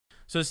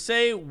So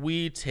say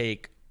we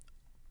take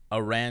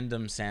a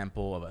random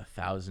sample of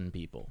 1,000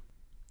 people.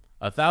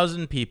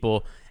 1,000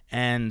 people,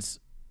 and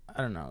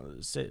I don't know,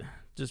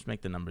 just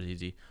make the numbers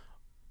easy.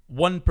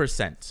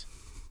 1%.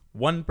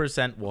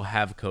 1% will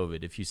have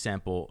COVID if you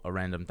sample a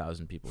random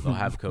 1,000 people. They'll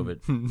have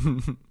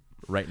COVID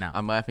right now.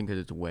 I'm laughing because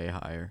it's way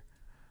higher.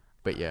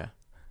 But yeah.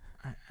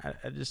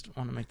 I just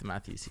want to make the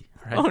math easy.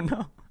 Right? Oh,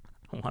 no.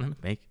 I want to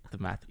make the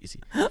math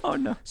easy. Oh,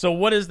 no. So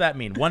what does that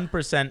mean?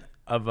 1%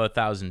 of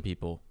 1,000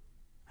 people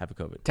have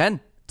COVID.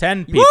 10.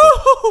 10 people.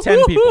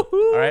 10 people.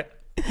 All right?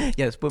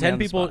 Yes, put me 10 on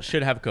the people spot.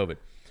 should have COVID.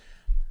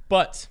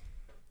 But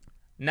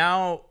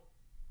now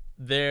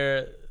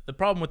the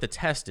problem with the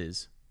test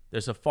is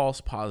there's a false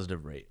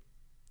positive rate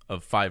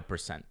of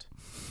 5%.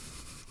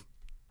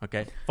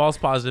 Okay? False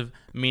positive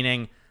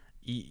meaning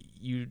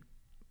you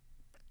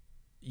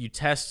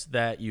test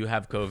that you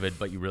have COVID,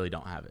 but you really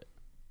don't have it.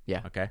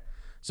 Yeah. Okay?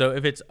 So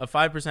if it's a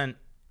 5%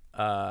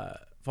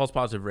 false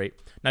positive rate,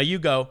 now you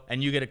go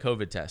and you get a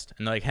COVID test,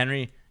 and they're like,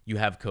 Henry, you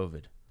have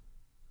COVID.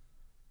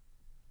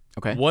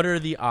 Okay. What are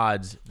the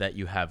odds that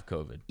you have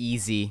COVID?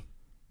 Easy.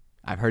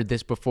 I've heard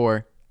this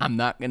before. I'm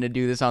not going to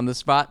do this on the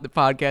spot. The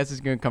podcast is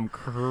going to come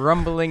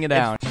crumbling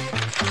down.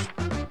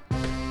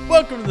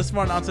 Welcome to the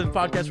Smart Nonsense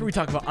Podcast, where we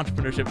talk about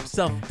entrepreneurship,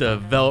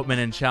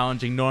 self-development, and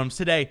challenging norms.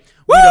 Today,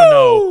 we don't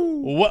know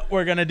what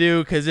we're going to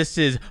do because this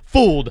is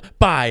Fooled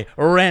by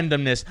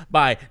Randomness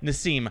by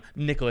Nassim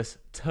Nicholas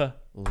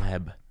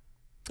Taleb.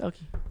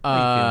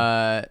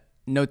 Okay.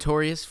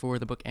 Notorious for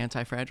the book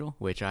Anti-Fragile,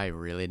 which I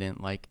really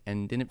didn't like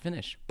and didn't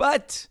finish.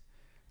 But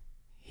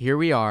here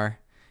we are.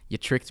 You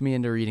tricked me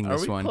into reading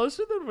this one. Are we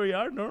closer than we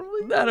are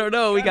normally? I don't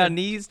know. We got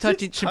knees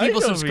touching. Should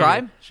people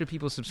subscribe? Should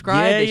people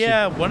subscribe? Yeah,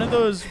 yeah. One of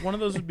those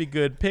would be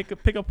good. Pick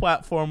a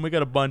platform. We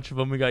got a bunch of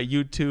them. We got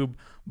YouTube,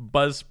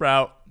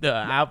 Buzzsprout,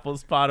 Apple,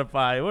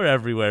 Spotify. We're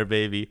everywhere,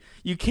 baby.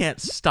 You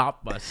can't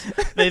stop us.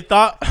 They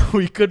thought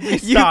we could be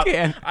stopped. You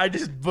can. I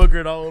just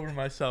boogered all over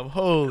myself.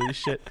 Holy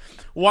shit.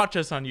 Watch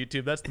us on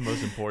YouTube. That's the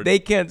most important. They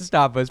can't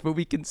stop us, but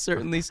we can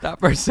certainly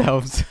stop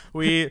ourselves.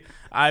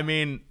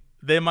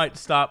 They might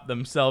stop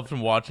themselves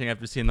from watching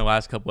after seeing the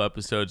last couple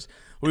episodes.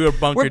 We were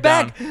bunkered We're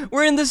back. down.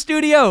 We're in the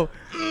studio.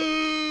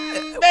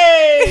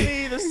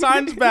 Baby, the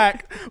sign's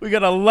back. We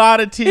got a lot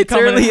of tea It's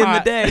coming early in the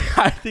hot. day.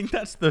 I think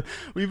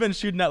we've been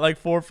shooting at like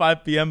 4 or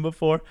 5 p.m.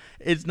 before.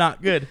 It's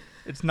not good.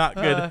 It's not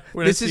good.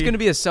 This is going to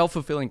be a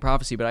self-fulfilling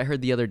prophecy, but I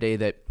heard the other day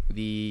that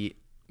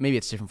maybe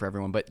it's different for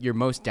everyone, but your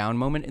most down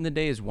moment in the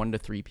day is 1 to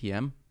 3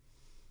 p.m.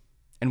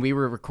 And we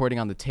were recording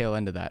on the tail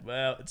end of that.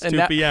 Well, it's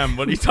 2 p.m.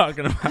 What are you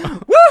talking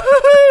about?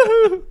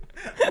 Woohoo!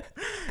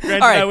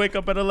 Granted, All right. I wake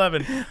up at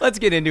 11. Let's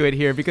get into it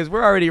here because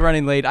we're already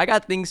running late. I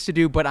got things to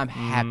do, but I'm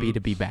happy to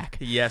be back.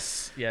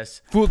 Yes,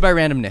 yes. Fooled by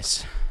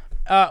Randomness.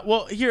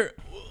 Well, here,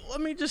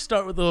 let me just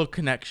start with a little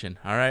connection,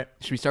 all right?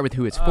 Should we start with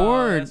who it's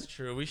for? That's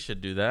true. We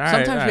should do that.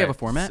 Sometimes we have a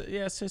format.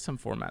 Yeah, say some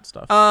format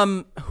stuff.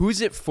 Who's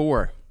it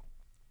for?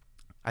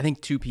 I think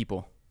 2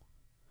 people.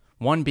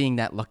 One being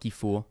that lucky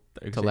fool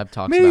Taleb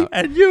talks Me about.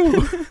 and you.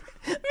 Me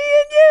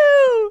and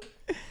you.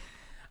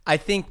 I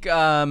think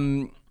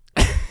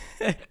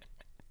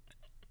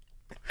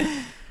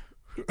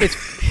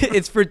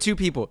it's for 2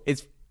 people.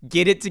 It's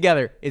get it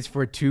together. It's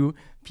for 2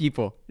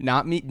 people,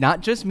 not me,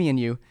 not just me and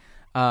you.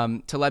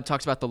 Taleb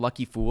talks about the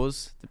lucky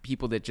fools, the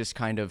people that just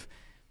kind of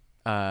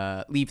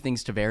leave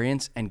things to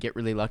variance and get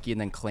really lucky and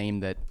then claim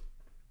that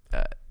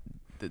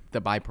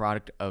the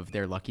byproduct of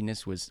their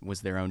luckiness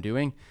was their own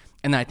doing.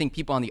 And then I think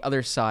people on the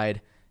other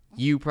side,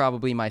 you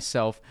probably,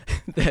 myself,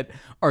 that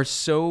are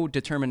so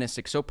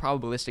deterministic, so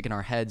probabilistic in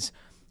our heads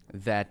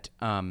that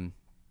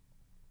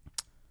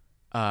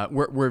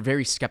we're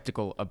very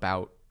skeptical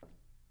about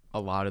a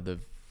lot of the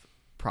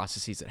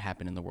processes that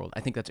happen in the world.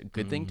 I think that's a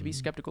good thing to be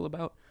skeptical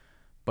about,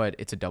 but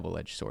it's a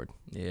double-edged sword.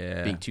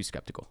 Yeah. Being too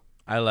skeptical.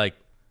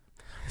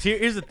 See,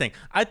 here's the thing.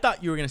 I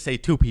thought you were going to say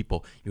 2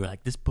 people. You were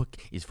like, this book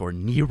is for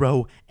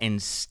Nero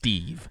and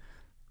Steve.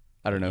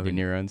 I don't know who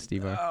Nero and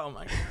Steve are. Oh,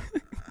 my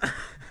God.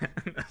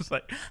 It's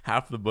like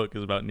half the book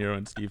is about Nero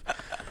and Steve.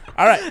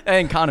 All right.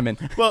 And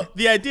Kahneman. Well,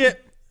 the idea,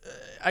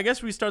 I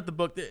guess we start the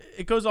book.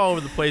 It goes all over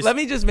the place. Let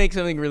me just make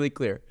something really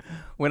clear.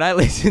 When I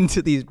listen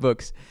to these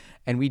books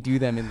and we do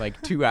them in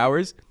like 2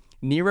 hours,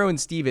 Nero and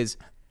Steve is...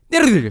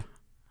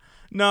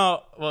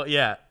 No, well,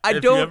 yeah. I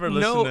If don't you ever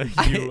know.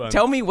 Listen to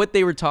Tell me what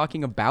they were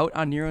talking about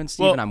on Nero and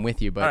Steve, and I'm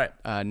with you, but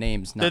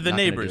names, not They're the not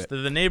gonna do neighbors. it.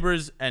 They're the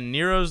neighbors, and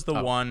Nero's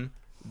the one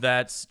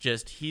that's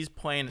just, he's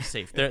playing it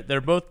safe.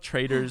 They're both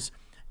traders,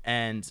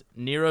 and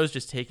Nero's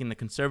just taking the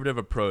conservative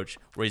approach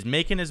where he's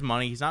making his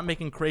money. He's not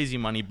making crazy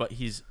money, but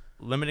he's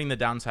limiting the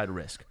downside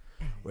risk.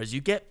 Whereas you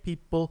get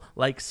people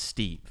like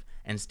Steve,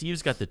 and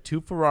Steve's got the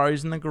 2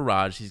 Ferraris in the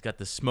garage. He's got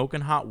the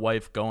smoking hot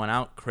wife going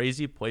out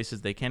crazy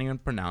places they can't even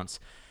pronounce.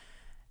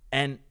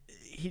 And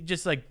he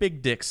just like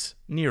big dicks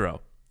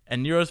Nero.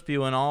 And Nero's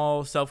feeling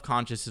all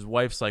self-conscious. His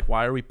wife's like,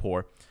 why are we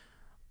poor?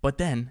 But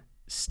then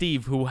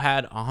Steve, who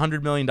had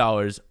 $100 million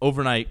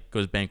overnight,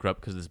 goes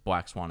bankrupt because of this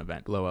Black Swan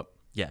event. Blow up.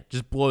 Yeah,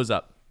 just blows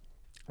up.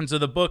 And so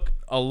the book,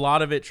 a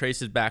lot of it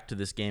traces back to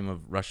this game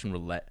of Russian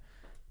roulette.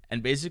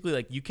 And basically,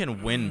 like, you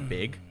can win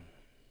big,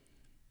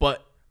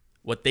 but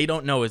what they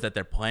don't know is that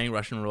they're playing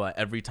Russian roulette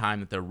every time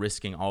that they're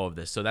risking all of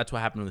this. So that's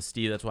what happened with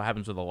Steve. That's what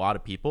happens with a lot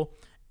of people.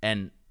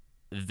 And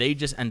they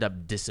just end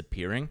up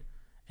disappearing,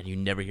 and you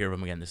never hear of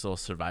them again. This little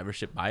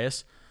survivorship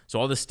bias. So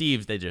all the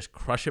Steves, they just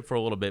crush it for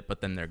a little bit,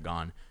 but then they're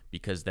gone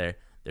because they're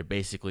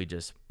basically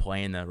just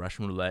playing the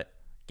Russian roulette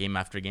game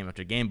after game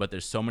after game. But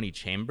there's so many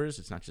chambers.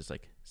 It's not just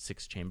like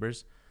 6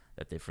 chambers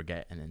that they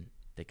forget, and then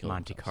they kill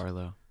Monte themselves.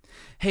 Carlo.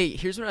 Hey,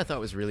 here's what I thought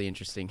was really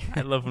interesting.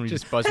 I love when we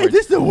just Hey, buzzwords.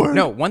 this is the word.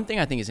 No, one thing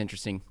I think is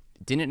interesting.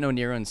 Didn't know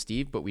Nero and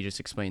Steve, but we just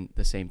explained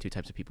the same 2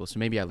 types of people. So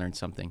maybe I learned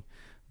something.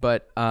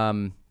 But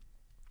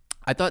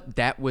I thought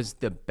that was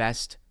the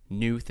best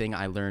new thing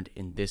I learned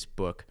in this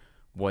book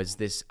was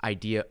this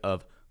idea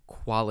of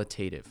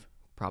qualitative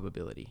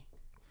probability.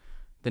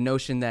 The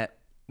notion that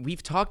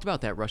we've talked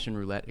about that Russian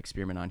roulette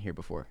experiment on here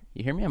before.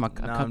 You hear me? I'm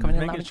coming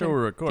in making sure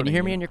we're recording. Can you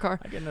hear me in your car?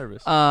 I get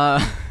nervous.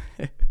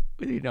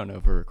 You don't know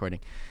if we're recording.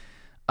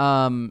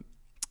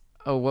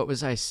 What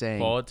was I saying?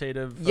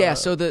 Qualitative. Yeah,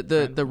 so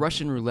the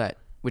Russian roulette,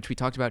 which we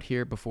talked about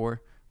here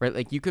before, right?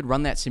 Like you could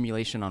run that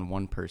simulation on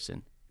one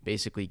person.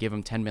 Basically, give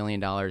them $10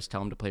 million, tell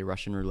them to play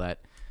Russian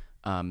roulette.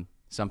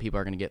 Some people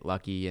are going to get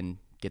lucky and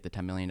get the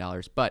 $10 million.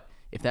 But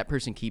if that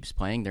person keeps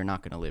playing, they're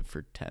not going to live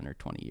for 10 or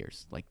 20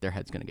 years. Like their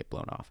head's going to get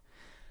blown off.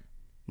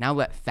 Now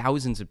let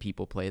thousands of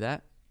people play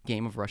that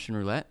game of Russian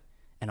roulette,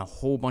 and a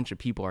whole bunch of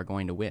people are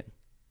going to win.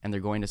 And they're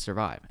going to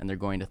survive. And they're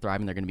going to thrive.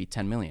 And they're going to be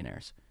 10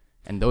 millionaires.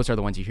 And those are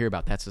the ones you hear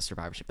about. That's the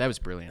survivorship. That was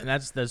brilliant. And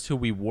that's who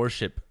we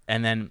worship.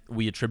 And then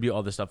we attribute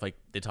all this stuff. Like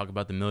they talk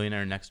about the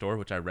millionaire next door,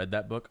 which I read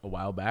that book a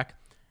while back.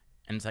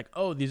 And it's like,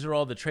 oh, these are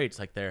all the traits.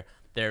 Like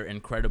they're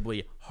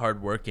incredibly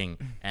hardworking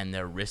and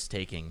they're risk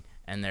taking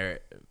and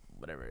they're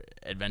whatever,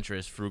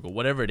 adventurous, frugal,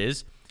 whatever it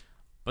is.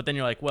 But then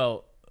you're like,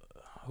 well,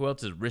 who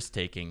else is risk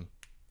taking?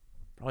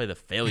 Probably the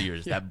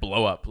failures that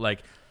blow up.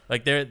 Like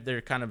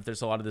they're kind of,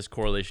 there's a lot of this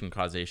correlation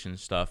causation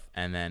stuff,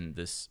 and then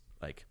this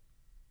like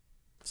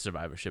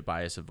survivorship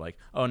bias of like,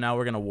 oh, now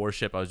we're gonna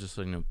worship. I was just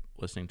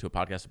listening to a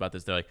podcast about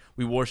this. They're like,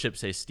 we worship,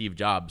 say, Steve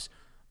Jobs,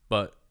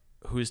 but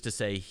who's to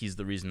say he's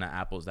the reason that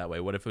Apple's that way?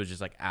 What if it was just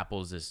like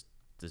Apple's this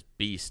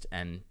beast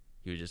and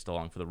he was just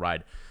along for the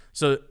ride?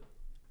 So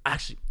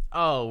actually,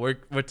 we're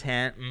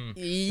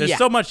there's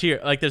so much here.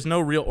 Like there's no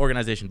real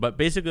organization, but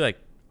basically like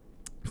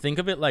think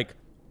of it like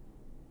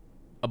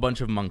a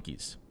bunch of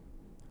monkeys,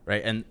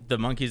 right? And the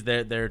monkeys,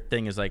 their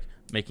thing is like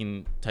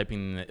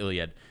typing the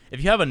Iliad.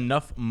 If you have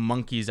enough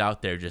monkeys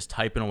out there just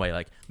typing away,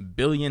 like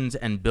billions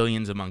and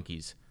billions of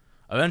monkeys,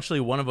 eventually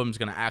one of them is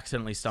going to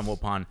accidentally stumble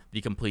upon the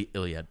complete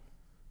Iliad.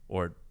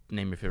 Or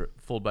name your favorite,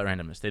 Fooled by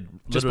Randomness. They'd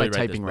just by write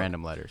typing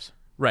random letters.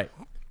 Right.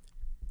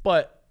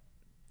 But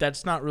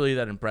that's not really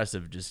that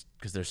impressive just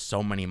because there's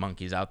so many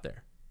monkeys out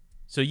there.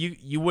 So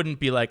you wouldn't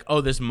be like,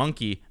 oh, this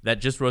monkey that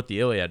just wrote the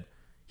Iliad,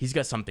 he's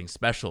got something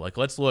special. Like,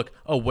 let's look.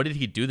 Oh, what did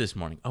he do this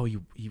morning? Oh,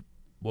 he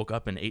woke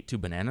up and ate 2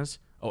 bananas?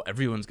 Oh,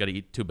 everyone's got to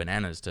eat 2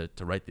 bananas to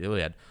write the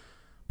Iliad.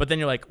 But then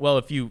you're like, well,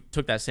 if you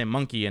took that same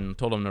monkey and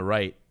told him to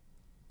write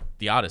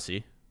the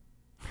Odyssey,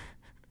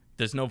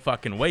 there's no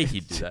fucking way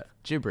he'd do that.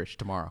 Gibberish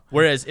tomorrow.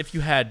 Whereas if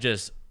you had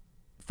just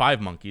 5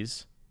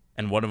 monkeys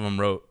and one of them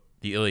wrote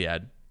the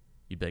Iliad,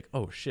 you'd be like,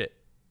 oh, shit.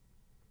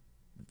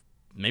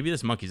 Maybe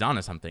this monkey's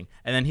onto something.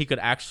 And then he could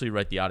actually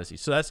write the Odyssey.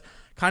 So that's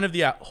kind of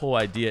the whole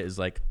idea is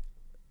like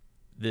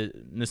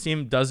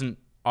Nassim doesn't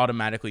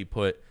automatically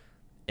put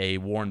a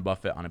Warren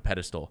Buffett on a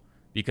pedestal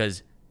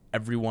because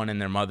everyone and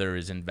their mother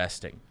is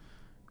investing.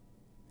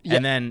 Yep.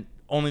 And then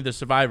only the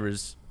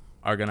survivors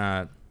are going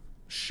to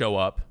show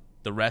up.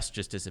 The rest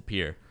just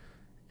disappear.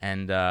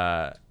 And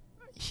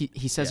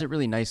he says it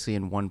really nicely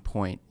in one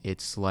point.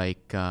 It's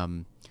like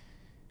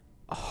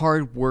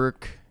hard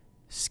work,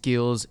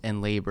 skills,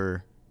 and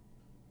labor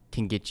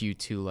can get you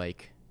to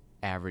like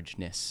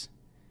averageness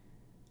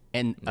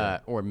and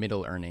or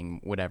middle earning,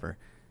 whatever.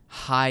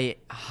 Highly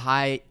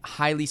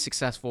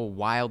successful,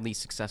 wildly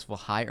successful,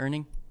 high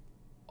earning,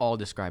 all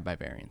described by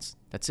variance.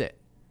 That's it.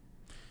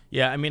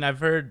 Yeah, I mean, I've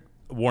heard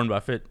Warren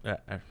Buffett,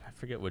 I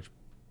forget which,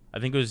 I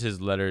think it was his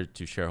letter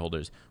to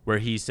shareholders, where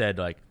he said,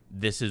 like,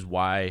 this is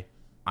why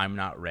I'm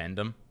not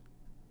random,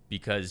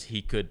 because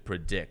he could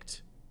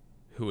predict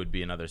who would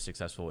be another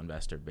successful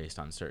investor based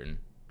on certain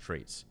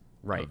traits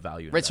of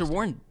value investing. Right, so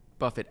Warren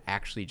Buffett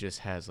actually just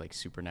has, like,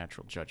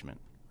 supernatural judgment,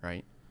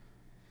 right?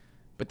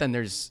 But then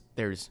there's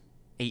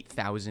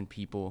 8,000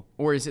 people,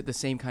 or is it the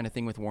same kind of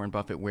thing with Warren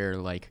Buffett where,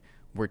 like,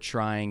 we're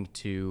trying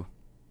to,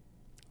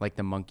 like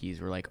the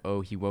monkeys, we're like, oh,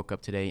 he woke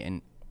up today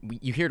and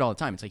you hear it all the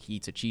time. It's like he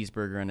eats a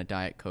cheeseburger and a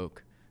Diet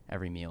Coke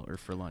every meal or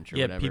for lunch or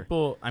whatever. Yeah,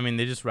 people, I mean,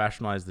 they just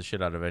rationalize the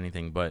shit out of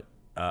anything. But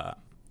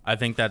I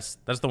think that's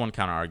the one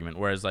counter argument.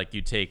 Whereas, like,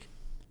 you take,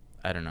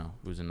 I don't know,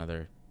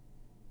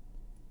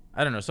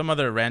 some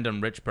other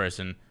random rich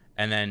person,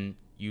 and then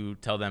you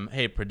tell them,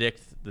 hey,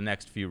 predict the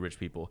next few rich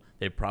people.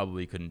 They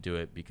probably couldn't do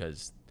it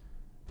because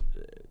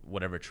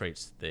whatever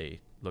traits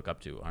they look up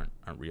to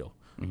aren't real.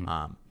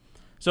 Mm-hmm.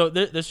 So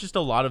there's just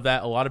a lot of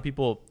that. A lot of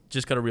people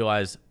just got to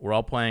realize we're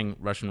all playing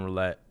Russian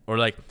roulette, or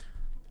like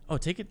Oh,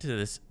 take it to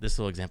this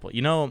little example.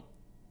 You know,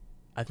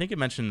 I think it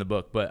mentioned in the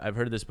book, but I've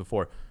heard this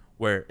before,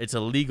 where it's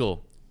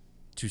illegal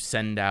to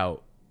send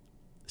out,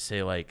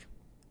 say, like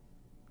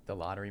The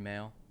lottery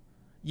mail.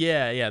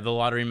 yeah, the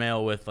lottery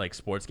mail with like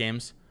sports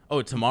games.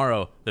 Oh,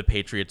 tomorrow the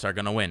Patriots are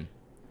gonna win,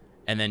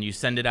 and then you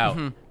send it out,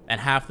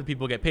 and half the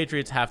people get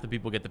Patriots, half the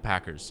people get the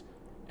Packers,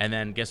 and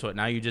then guess what?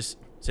 Now you just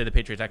say the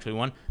Patriots actually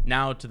won.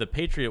 Now to the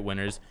Patriot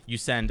winners, you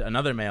send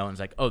another mail, and it's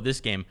like, oh, this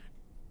game,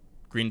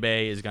 Green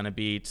Bay is gonna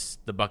beat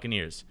the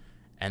Buccaneers,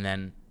 and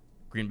then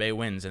Green Bay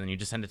wins, and then you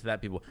just send it to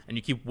that people, and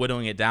you keep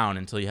whittling it down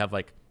until you have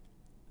like,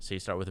 say you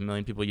start with 1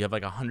 million people, you have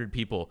like 100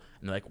 people,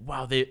 and they're like,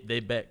 wow, they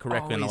bet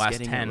correctly in the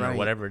last 10 or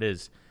whatever it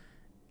is,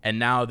 and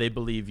now they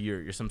believe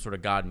you're some sort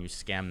of god, and you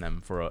scam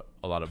them for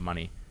a lot of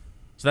money.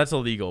 So that's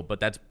illegal, but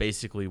that's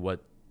basically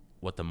what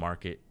the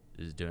market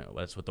is doing.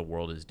 That's what the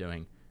world is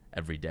doing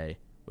every day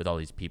with all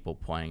these people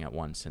playing at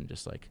once, and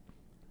just like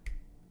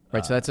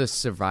right. So that's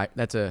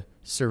a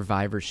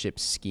survivorship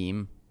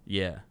scheme.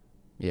 Yeah.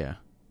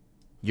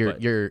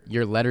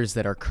 Your letters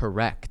that are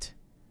correct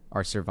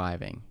are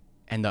surviving,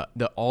 and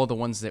all the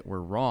ones that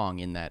were wrong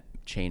in that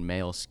chain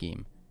mail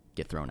scheme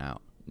get thrown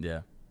out.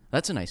 Yeah.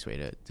 That's a nice way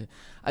to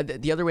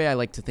the other way I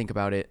like to think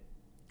about it,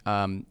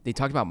 they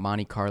talked about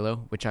Monte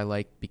Carlo, which I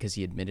like because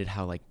he admitted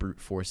how like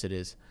brute force it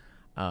is,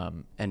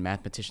 and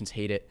mathematicians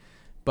hate it.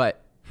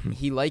 But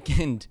he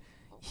likened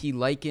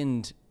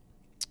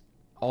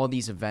all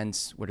these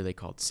events, what are they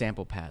called?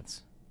 Sample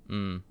paths,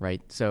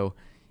 right? So,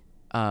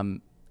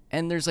 and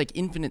there's like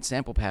infinite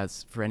sample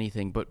paths for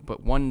anything,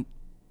 but one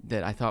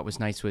that I thought was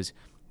nice was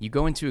you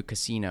go into a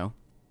casino.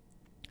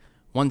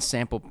 One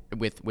sample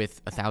with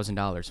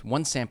 $1,000.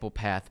 One sample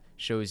path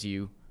shows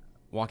you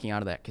walking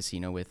out of that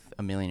casino with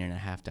 $1.5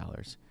 million,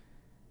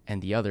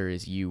 and the other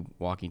is you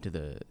walking to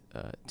the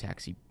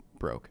taxi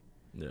broke.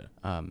 Yeah.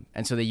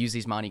 And so they use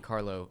these Monte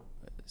Carlo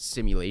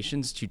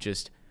simulations to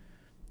just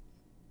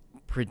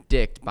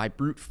predict by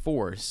brute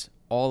force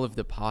all of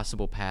the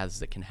possible paths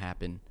that can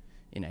happen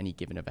in any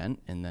given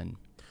event, and then.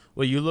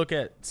 Well, you look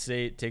at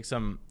take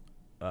some.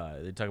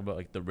 They talk about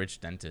like the rich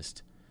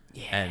dentist.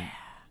 Yeah. And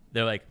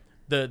they're like.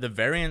 The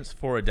variance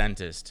for a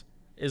dentist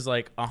is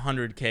like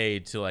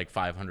 100K to like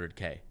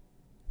 500K.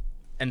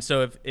 And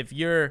so if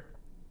you're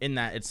in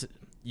that,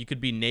 you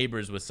could be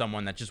neighbors with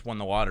someone that just won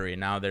the lottery and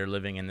now they're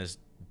living in this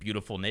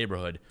beautiful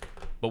neighborhood.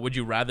 But would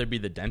you rather be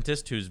the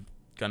dentist who's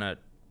gonna,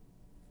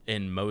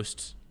 in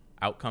most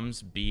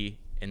outcomes, be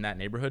in that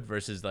neighborhood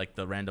versus like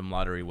the random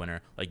lottery winner,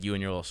 like you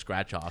and your little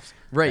scratch offs,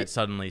 right? That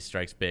suddenly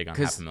strikes big on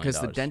 $500,000.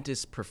 Because the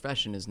dentist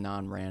profession is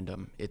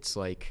non-random. It's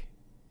like.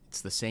 It's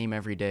the same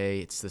every day.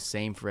 It's the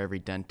same for every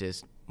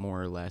dentist,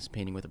 more or less,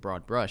 painting with a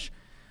broad brush.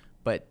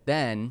 But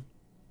then,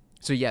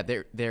 so yeah,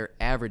 their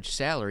average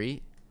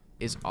salary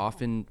is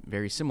often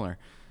very similar.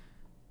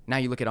 Now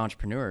you look at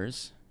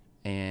entrepreneurs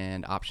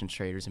and options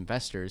traders,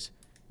 investors,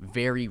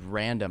 very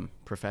random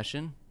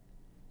profession,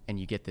 and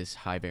you get this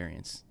high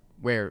variance,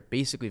 where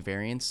basically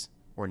variance,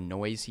 or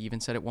noise, he even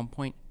said at one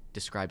point,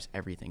 describes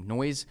everything.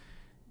 Noise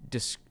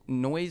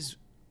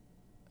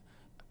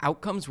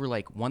outcomes were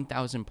like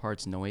 1,000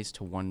 parts noise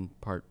to 1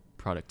 part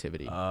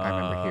productivity. I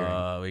remember hearing.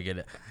 Oh, we get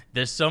it.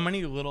 There's so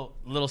many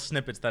little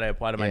snippets that I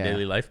apply to my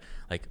daily life.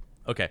 Like,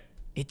 okay,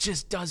 it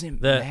just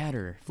doesn't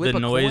matter. Flip the a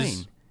noise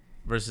coin.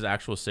 Versus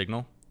actual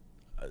signal.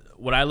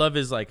 What I love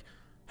is like,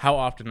 how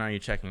often are you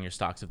checking your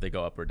stocks if they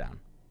go up or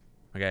down?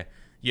 Okay,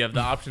 you have the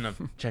option of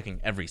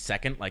checking every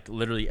second, like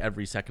literally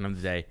every second of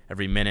the day,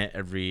 every minute,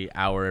 every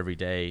hour, every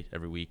day,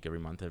 every week, every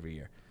month, every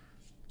year.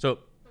 So,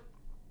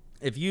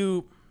 if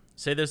you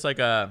say there's like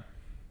a,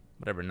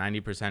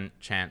 90%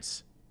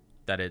 chance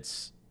that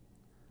it's,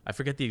 I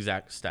forget the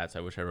exact stats. I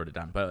wish I wrote it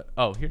down. But,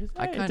 here it is.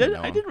 I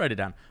did write it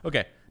down.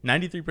 Okay,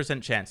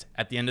 93% chance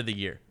at the end of the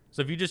year.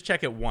 So if you just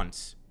check it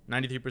once,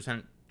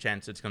 93%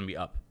 chance it's going to be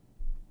up.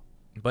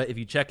 But if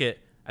you check it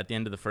at the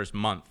end of the first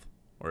month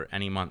or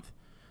any month,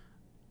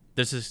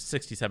 there's a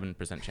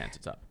 67% chance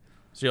it's up.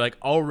 So you're like,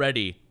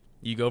 already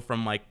you go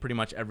from like pretty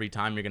much every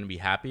time you're going to be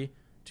happy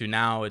to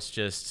now it's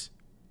just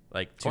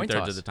like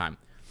 2/3 of the time.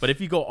 But if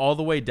you go all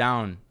the way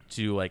down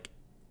to like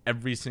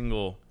every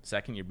single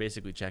second, you're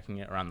basically checking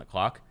it around the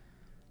clock.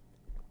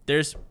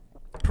 There's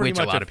pretty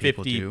much a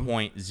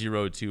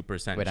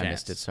 50.02% chance. Wait, I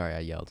missed it. Sorry, I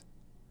yelled.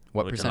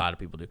 What Which percent? a lot of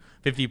people do.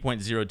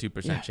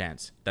 50.02%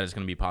 chance that it's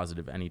going to be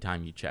positive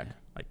anytime you check,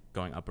 like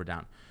going up or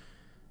down.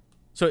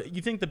 So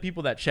you think the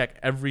people that check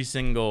every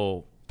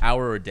single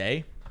hour or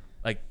day,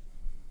 like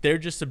they're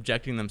just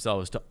subjecting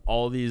themselves to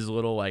all these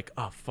little like,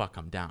 oh, fuck,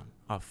 I'm down.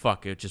 Oh,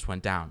 fuck, it just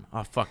went down.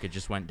 Oh, fuck, it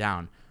just went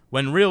down.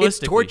 When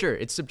realistically, it's torture.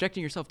 It's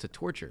subjecting yourself to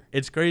torture.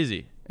 It's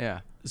crazy. Yeah.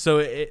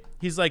 So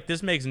he's like,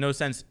 this makes no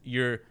sense.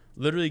 You're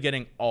literally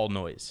getting all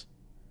noise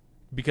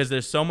because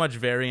there's so much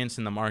variance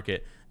in the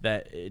market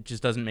that it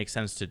just doesn't make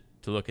sense to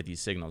look at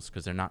these signals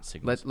because they're not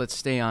signals. Let's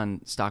stay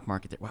on stock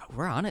market. Wow,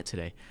 we're on it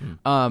today.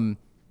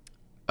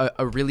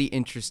 A really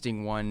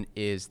interesting one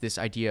is this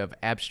idea of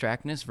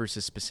abstractness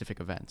versus specific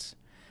events.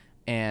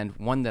 And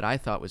one that I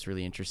thought was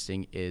really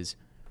interesting is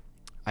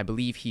I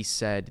believe he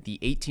said the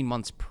 18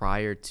 months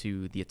prior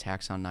to the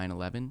attacks on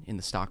 9/11 in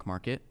the stock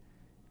market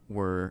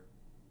were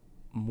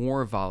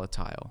more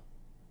volatile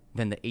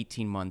than the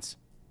 18 months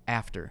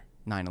after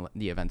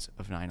the events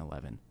of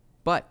 9/11.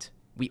 But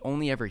we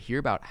only ever hear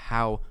about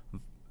how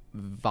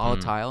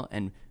volatile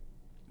and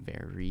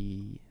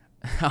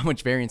how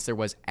much variance there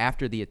was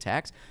after the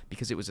attacks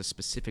because it was a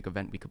specific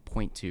event we could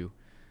point to.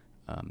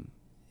 And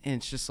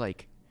it's just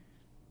like,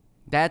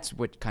 that's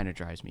what kind of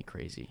drives me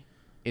crazy,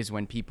 is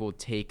when people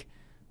take,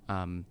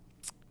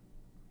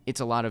 it's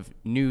a lot of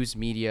news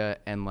media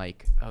and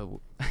like,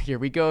 oh, here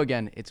we go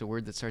again. It's a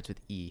word that starts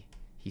with E,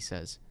 he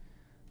says.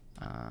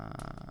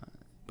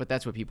 But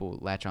that's what people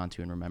latch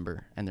onto and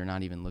remember, and they're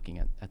not even looking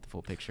at the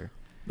full picture.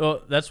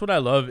 Well, that's what I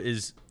love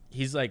is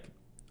he's like,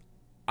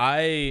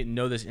 I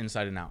know this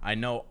inside and out. I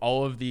know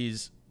all of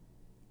these,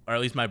 or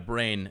at least my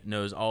brain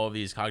knows all of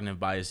these cognitive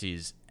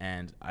biases,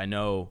 and I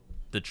know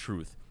the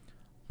truth.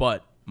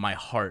 But my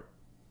heart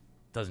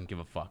doesn't give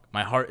a fuck.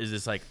 My heart is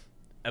this like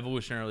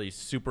evolutionarily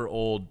super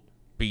old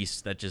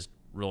beast that just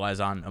relies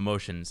on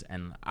emotions,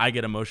 and I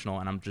get emotional,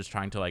 and I'm just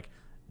trying to like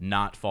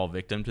not fall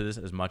victim to this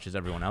as much as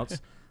everyone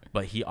else.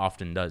 But he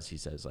often does. He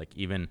says like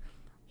even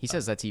he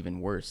says that's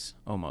even worse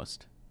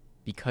almost,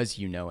 because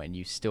you know and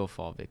you still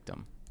fall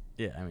victim.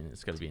 Yeah, I mean,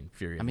 it's got to be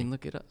infuriating. I mean,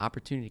 look at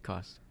opportunity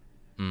cost.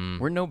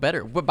 We're no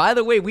better. But by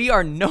the way, we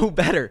are no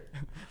better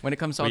when it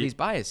comes to all these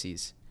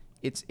biases.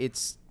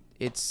 It's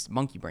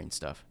monkey brain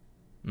stuff.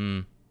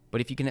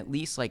 But if you can at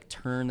least like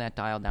turn that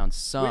dial down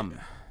some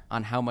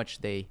on how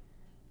much they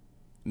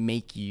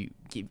make you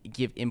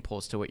give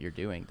impulse to what you're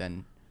doing,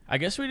 then I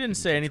guess we didn't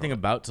say anything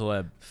about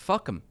Taleb.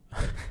 Fuck him.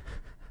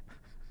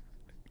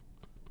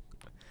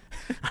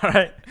 All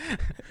right.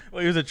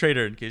 Well, he was a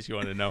trader, in case you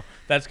wanted to know.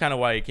 That's kind of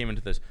why he came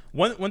into this.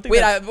 One thing.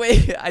 Wait,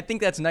 I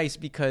think that's nice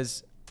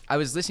because I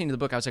was listening to the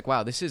book. I was like,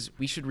 wow,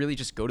 we should really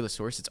just go to the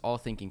source. It's all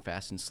Thinking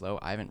Fast and Slow.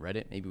 I haven't read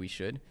it. Maybe we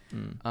should.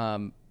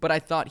 But I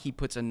thought he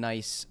puts a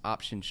nice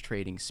options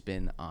trading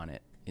spin on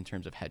it in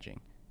terms of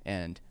hedging.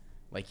 And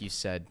like you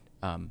said,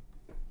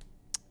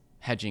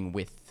 hedging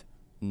with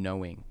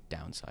knowing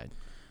downside.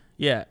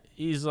 Yeah,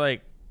 he's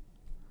like,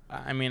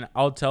 I mean,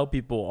 I'll tell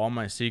people all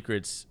my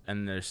secrets,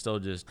 and they're still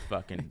just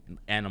fucking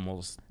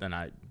animals. Then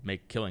I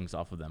make killings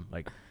off of them,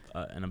 like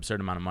an absurd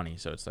amount of money.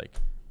 So it's like,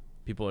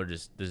 people are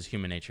just, this is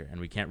human nature, and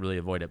we can't really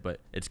avoid it. But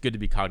it's good to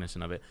be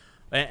cognizant of it.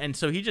 And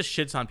so he just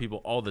shits on people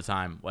all the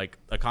time. Like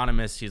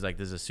economists, he's like,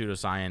 this is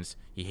pseudoscience.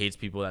 He hates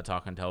people that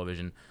talk on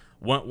television.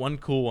 One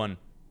cool one,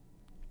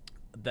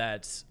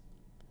 that's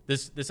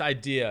this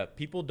idea.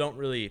 People don't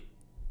really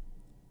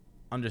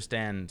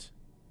understand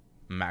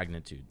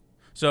magnitude.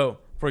 So,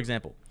 for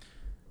example,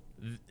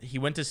 he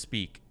went to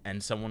speak,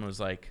 and someone in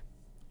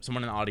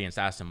the audience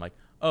asked him like,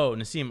 "Oh,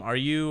 Nassim, are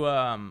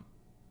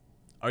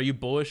you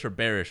bullish or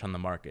bearish on the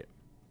market?"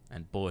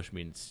 And bullish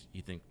means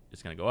you think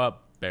it's gonna go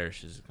up.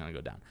 Bearish is gonna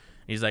go down.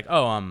 And he's like,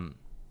 "Oh, I'm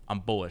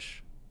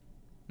bullish."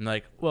 And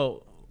like,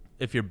 well,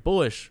 if you're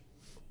bullish,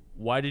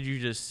 why did you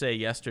just say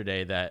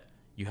yesterday that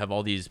you have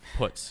all these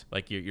puts?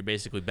 Like you're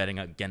basically betting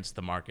against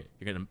the market.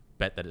 You're gonna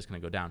bet that it's gonna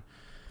go down.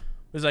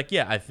 It was like,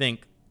 yeah, I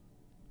think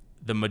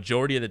the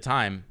majority of the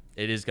time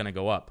it is gonna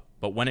go up.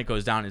 But when it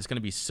goes down, it's going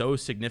to be so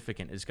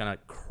significant, it's going to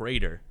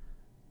crater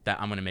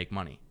that I'm going to make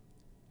money.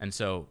 And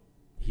so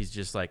he's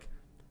just like,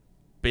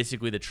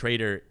 basically the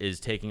trader is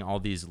taking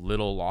all these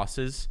little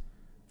losses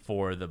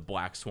for the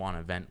black swan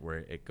event where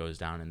it goes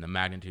down and the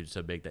magnitude is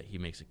so big that he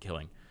makes a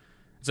killing.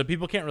 So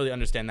people can't really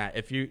understand that.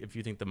 If you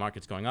think the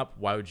market's going up,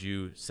 why would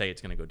you say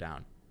it's going to go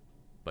down?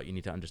 But you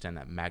need to understand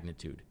that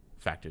magnitude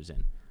factors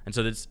in. And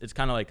so it's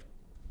kind of like,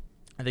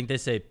 I think they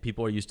say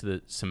people are used to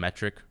the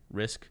symmetric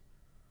risk,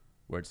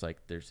 where it's like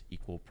there's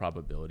equal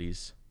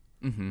probabilities.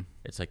 Mm-hmm.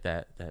 It's like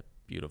that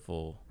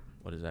beautiful,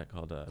 what is that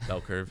called?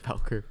 Bell curve.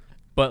 Bell curve.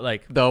 But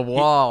like the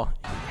wall.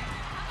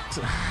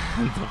 The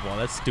wall.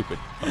 That's stupid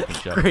fucking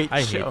show. Great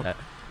I show. hate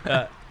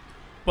that.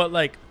 But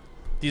like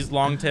these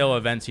long tail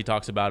events, he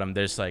talks about them.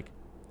 There's like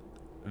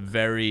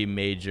very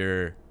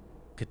major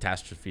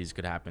catastrophes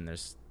could happen.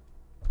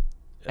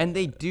 And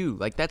they do.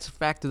 Like that's a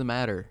fact of the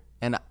matter.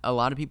 And a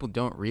lot of people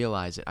don't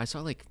realize it. I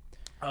saw like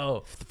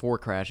 4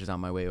 crashes on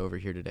my way over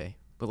here today.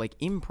 But like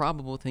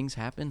improbable things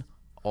happen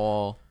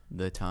all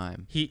the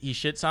time. He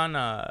shits on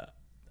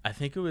I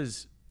think it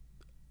was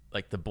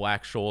like the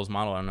Black-Scholes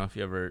model. I don't know if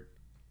you ever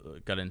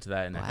got into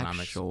that in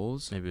economics.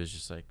 Black-Scholes? Maybe it was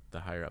just like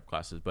the higher up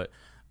classes, but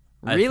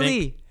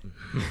really,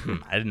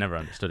 I never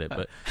understood it.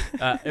 But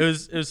it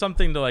was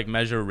something to like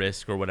measure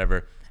risk or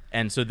whatever.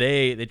 And so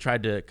they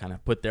tried to kind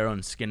of put their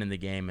own skin in the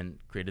game and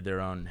created their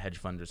own hedge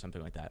fund or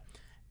something like that.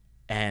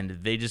 And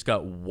they just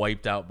got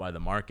wiped out by the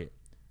market.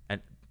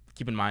 And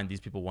keep in mind,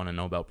 these people won a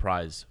Nobel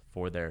Prize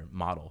for their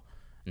model.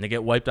 And they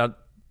get wiped out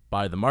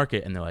by the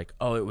market, and they're like,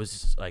 oh, it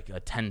was like a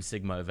 10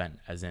 sigma event,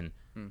 as in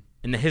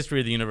the history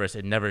of the universe,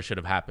 it never should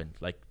have happened.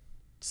 Like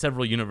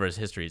several universe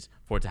histories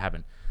for it to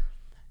happen.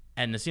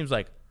 And it seems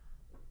like,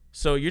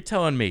 so you're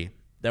telling me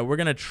that we're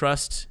going to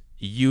trust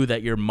you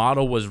that your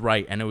model was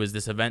right and it was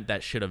this event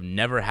that should have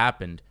never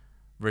happened,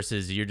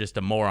 versus you're just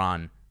a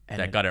moron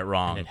that got it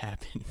wrong. And it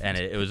happened. And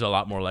it was a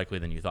lot more likely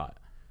than you thought.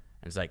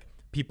 And it's like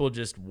people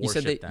just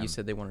worship them. You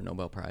said they won a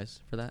Nobel Prize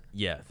for that?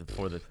 Yeah,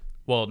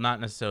 well, not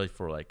necessarily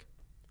for like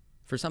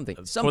for something.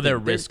 For their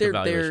risk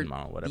evaluation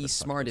model, whatever. The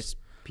smartest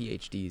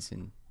PhDs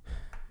in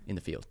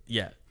the field.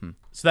 Yeah.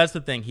 So that's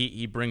the thing.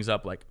 He brings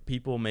up like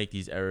people make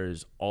these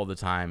errors all the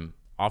time,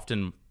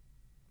 often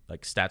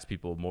like stats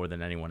people more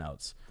than anyone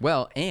else.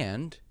 Well,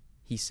 and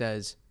he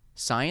says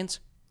science,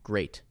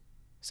 great.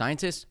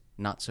 Scientists,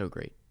 not so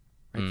great.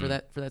 Right?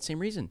 For that same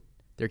reason.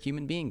 They're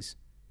human beings.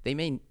 They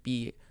may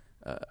be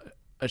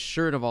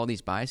assured of all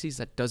these biases.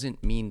 That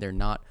doesn't mean they're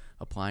not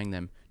applying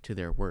them to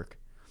their work.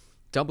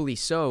 Doubly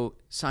so,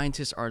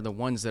 scientists are the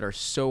ones that are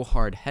so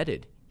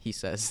hard-headed, he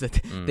says,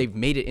 that they've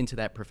made it into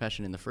that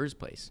profession in the first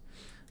place.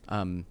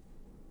 Well,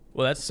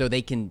 that's so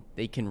they can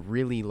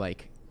really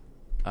like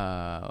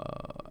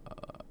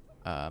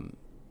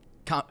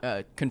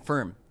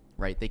confirm,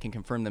 right? They can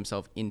confirm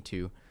themselves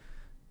into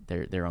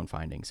their own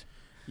findings.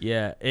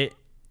 Yeah,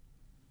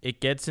 it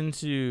gets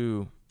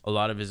into a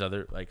lot of his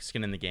other like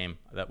skin in the game,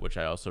 which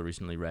I also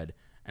recently read,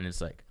 and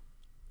it's like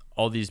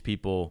all these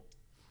people,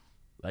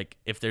 like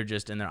if they're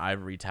just in their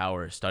ivory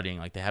tower studying,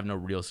 like they have no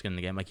real skin in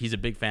the game. Like he's a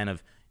big fan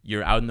of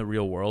you're out in the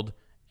real world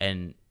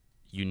and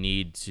you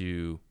need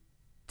to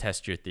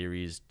test your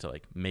theories to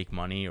like make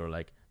money or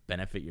like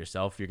benefit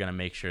yourself. You're gonna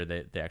make sure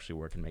that they actually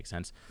work and make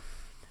sense.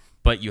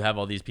 But you have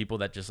all these people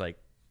that just like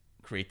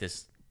create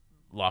this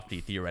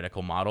lofty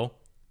theoretical model.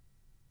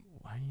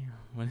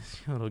 What is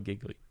your little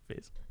giggly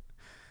face?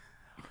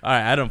 All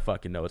right, I don't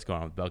fucking know what's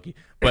going on with Belky,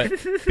 but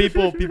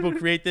people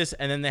create this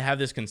and then they have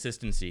this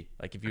consistency.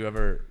 Like if you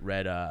ever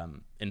read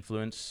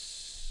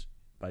Influence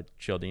by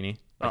Cialdini,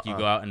 like you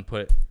go out and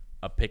put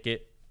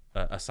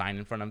a sign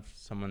in front of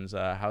someone's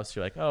house.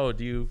 You're like, oh,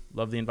 do you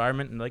love the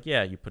environment? And like,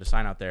 yeah, you put a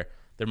sign out there.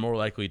 They're more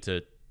likely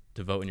to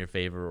vote in your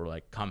favor or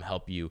like come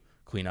help you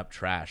clean up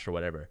trash or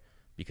whatever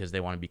because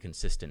they want to be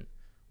consistent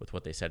with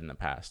what they said in the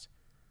past.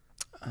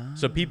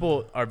 So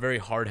people are very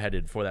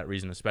hard-headed for that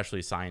reason,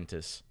 especially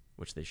scientists,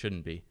 which they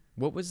shouldn't be.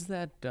 What was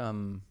that?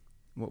 I'm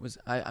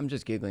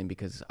just giggling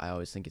because I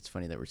always think it's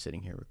funny that we're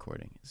sitting here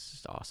recording. It's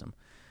just awesome.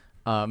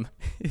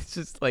 It's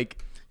just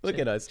like, look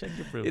at us. Check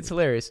your privilege. It's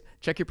hilarious.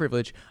 Check your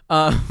privilege.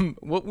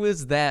 What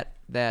was that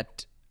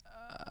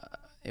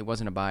it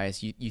wasn't a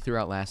bias you threw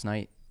out last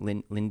night?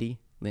 Lindy?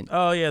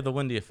 Oh, yeah, the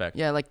Lindy effect.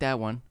 Yeah, I like that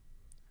one.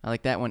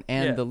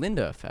 And the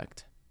Linda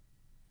effect.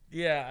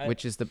 Yeah.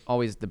 Which is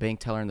always the bank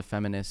teller and the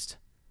feminist.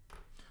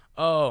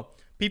 Oh,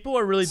 people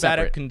are really bad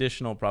at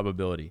conditional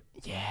probability.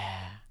 Yeah.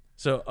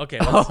 So, okay.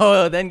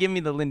 Then give me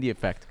the Lindy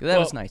effect. That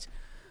was nice.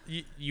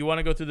 You want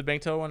to go through the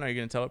bank teller one? Are you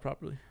going to tell it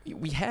properly?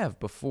 We have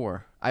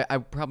before. I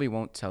probably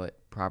won't tell it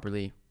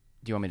properly.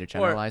 Do you want me to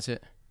generalize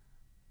it?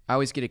 I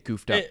always get it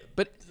goofed up.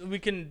 But we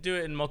can do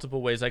it in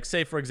multiple ways. Like,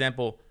 say, for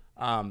example,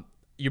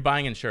 you're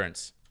buying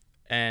insurance,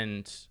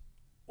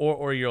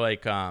 or you're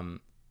like, so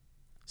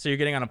you're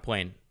getting on a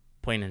plane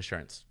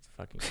insurance. It's a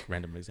fucking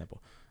random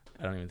example.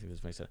 I don't even think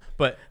this makes sense.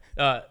 But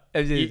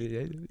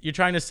you're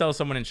trying to sell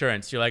someone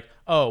insurance. You're like,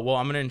 oh, well,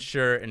 I'm going to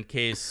insure in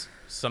case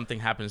something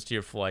happens to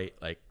your flight.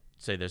 Like,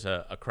 say there's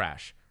a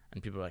crash.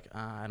 And people are like,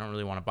 I don't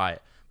really want to buy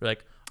it. We're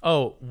like,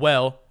 oh,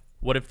 well,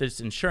 what if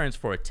there's insurance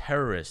for a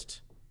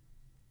terrorist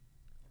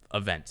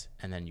event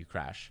and then you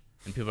crash?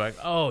 And people are like,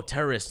 oh,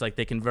 terrorists. Like,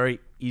 they can very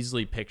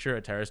easily picture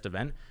a terrorist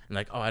event. And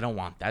like, oh, I don't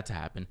want that to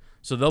happen.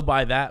 So they'll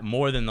buy that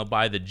more than they'll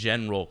buy the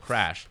general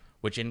crash,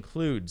 which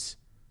includes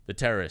the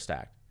terrorist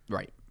act.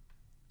 Right.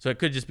 So it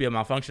could just be a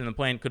malfunction in the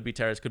plane, could be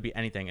terrorist, could be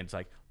anything. And it's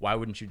like, why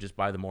wouldn't you just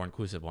buy the more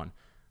inclusive one?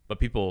 But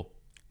people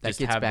that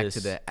gets back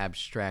to the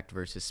abstract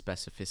versus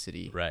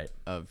specificity, right,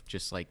 of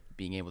just like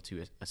being able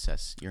to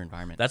assess your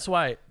environment. That's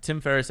why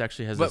Tim Ferriss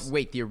actually has But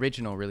wait, the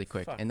original really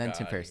quick, and then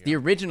Tim Ferriss. The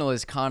original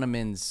is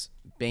Kahneman's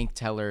bank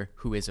teller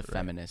who is a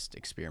feminist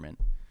experiment.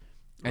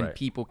 And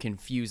people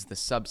confuse the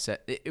subset.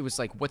 It was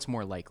like, what's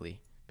more likely,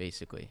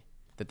 basically?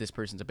 That this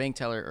person's a bank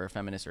teller or a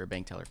feminist or a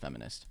bank teller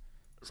feminist.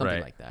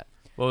 Something like that.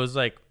 Well, it was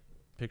like,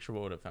 picture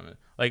what would a feminist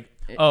like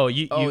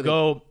you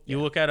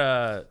look at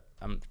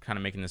I'm kind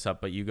of making this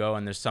up, but you go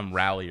and there's some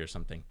rally or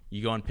something,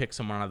 you go and pick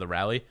someone out of the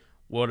rally.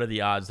 What are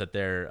the odds that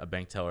they're a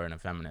bank teller and a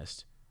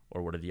feminist,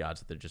 or what are the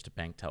odds that they're just a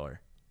bank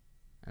teller?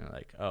 And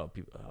like,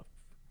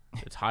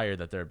 it's higher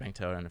that they're a bank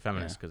teller and a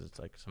feminist because it's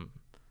like some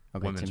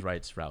women's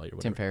rights rally or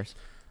whatever. Tim Ferriss.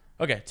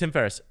 Okay, Tim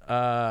Ferriss.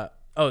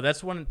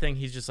 That's one thing.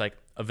 He's just like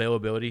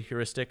availability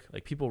heuristic.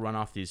 Like people run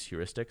off these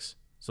heuristics.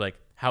 So like,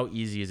 how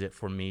easy is it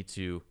for me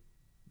to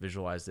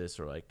visualize this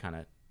or like kind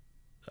of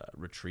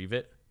retrieve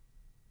it?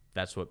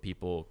 That's what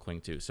people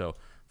cling to. So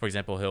for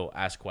example, he'll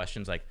ask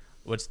questions like,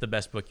 what's the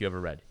best book you ever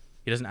read?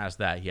 He doesn't ask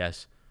that. He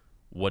asks,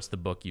 what's the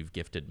book you've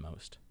gifted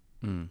most?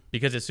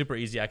 Because it's super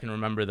easy. I can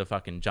remember the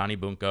fucking Johnny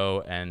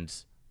Bunko and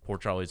Poor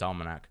Charlie's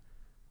Almanac,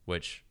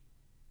 which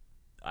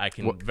I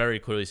can very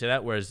clearly say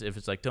that. Whereas if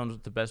it's like, tell me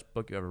what's the best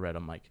book you ever read,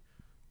 I'm like,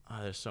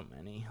 there's so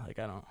many. Like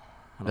I don't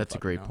That's a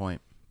great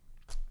point.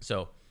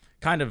 So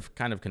kind of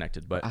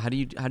connected, but how do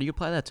you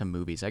apply that to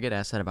movies? I get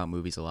asked that about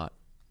movies a lot.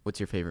 What's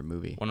your favorite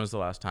movie? When was the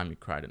last time you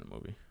cried in a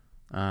movie?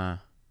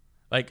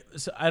 Like,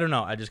 so, I don't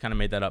know. I just kind of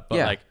made that up. But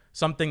Yeah. like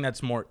something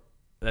that's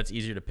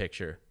easier to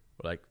picture.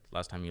 Or like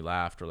last time you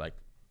laughed, or like,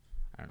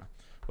 I don't know,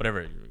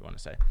 whatever you want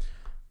to say.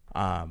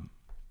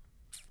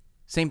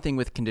 Same thing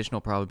with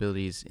conditional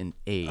probabilities in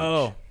age.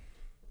 Oh,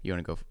 you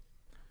want to go?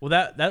 Well,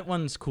 that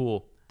one's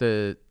cool.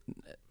 The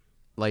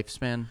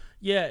lifespan.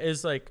 Yeah,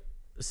 is like,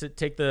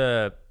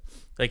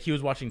 like he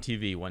was watching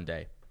TV one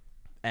day,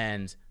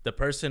 and the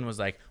person was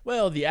like,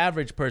 well, the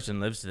average person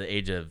lives to the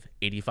age of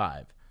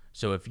 85.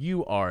 So if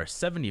you are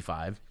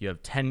 75, you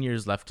have 10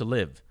 years left to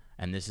live,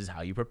 and this is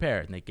how you prepare.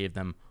 And they gave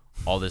them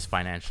all this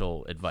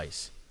financial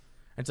advice.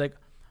 And it's like,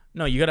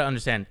 no, you got to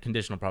understand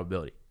conditional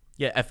probability.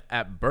 Yeah, if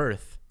at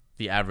birth,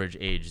 the average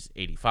age is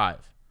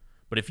 85.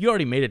 But if you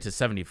already made it to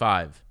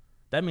 75,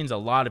 that means a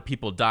lot of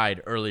people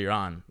died earlier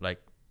on. Like,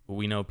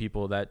 we know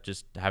people that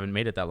just haven't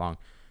made it that long.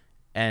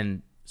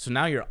 And so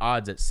now your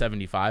odds at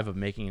 75 of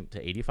making it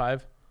to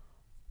 85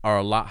 are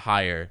a lot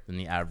higher than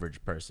the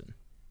average person.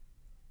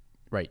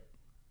 Right.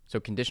 So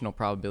conditional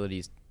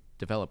probabilities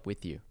develop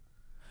with you.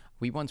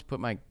 We once put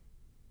my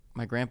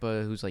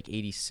grandpa, who's like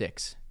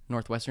 86,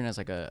 Northwestern has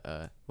like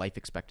a life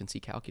expectancy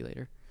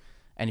calculator.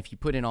 And if you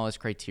put in all his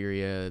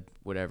criteria,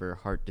 whatever,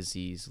 heart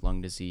disease,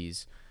 lung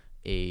disease,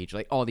 age,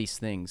 like all these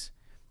things,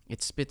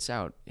 it spits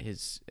out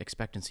his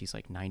expectancy is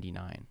like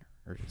 99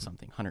 or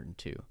something,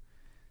 102.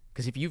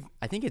 Because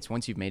I think it's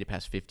once you've made it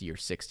past 50 or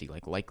 60,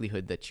 like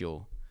likelihood that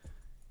you'll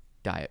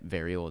die at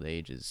very old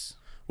age is.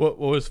 What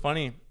was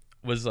funny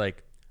was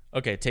like,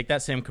 okay, take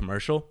that same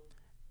commercial,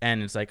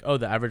 and it's like, oh,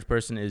 the average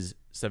person is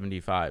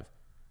 75.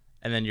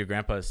 And then your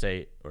grandpa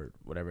say, or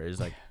whatever, is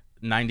like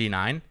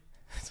 99.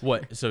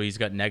 What? So he's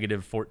got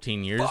negative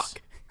 14 years?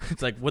 Fuck.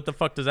 It's like, what the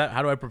fuck does that?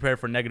 How do I prepare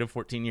for negative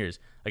 14 years?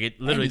 Like,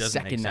 it literally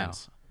doesn't make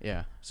sense.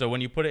 Yeah. So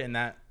when you put it in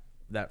that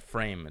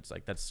frame, it's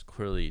like, that's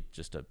clearly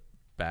just a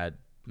bad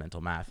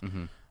mental math.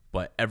 Mm-hmm.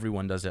 But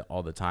everyone does it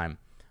all the time.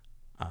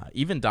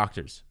 Even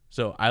doctors.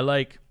 So I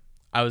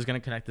was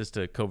going to connect this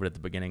to COVID at the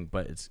beginning,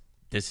 but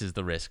this is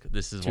the risk.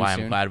 This is why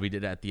I'm glad we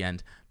did it at the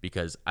end,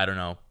 because I don't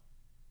know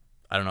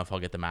if I'll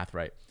get the math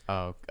right.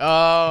 Oh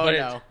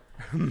no.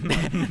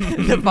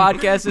 The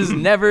podcast has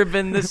never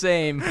been the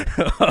same.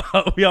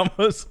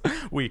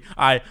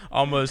 I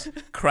almost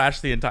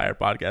crashed the entire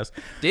podcast.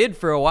 Did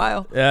for a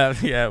while.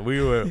 Yeah,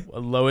 we were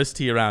lowest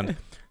T around.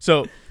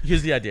 So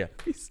here's the idea.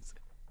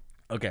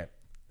 Okay,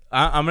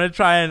 I'm gonna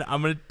try and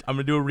I'm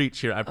gonna do a reach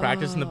here. I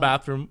practiced in the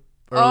bathroom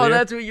earlier. Oh,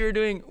 that's what you were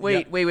doing.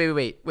 Wait.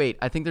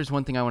 I think there's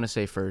one thing I want to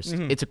say first.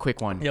 Mm-hmm. It's a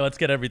quick one. Yeah, let's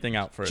get everything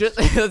out first.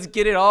 Let's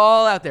get it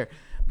all out there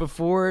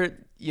before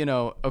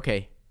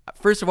okay.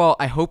 First of all,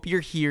 I hope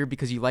you're here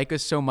because you like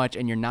us so much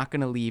and you're not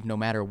going to leave no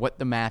matter what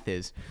the math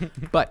is.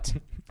 But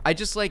I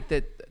just like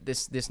that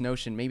this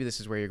notion, maybe this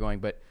is where you're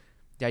going, but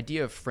the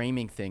idea of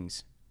framing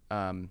things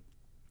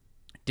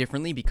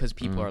differently because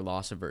people are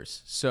loss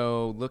averse.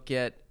 So look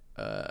at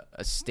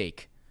a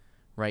steak,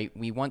 right?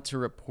 We want to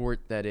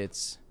report that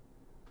it's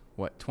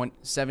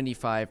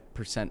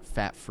 75%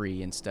 fat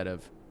free instead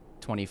of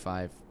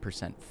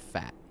 25%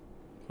 fat.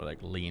 Or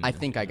like lean. I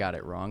think I got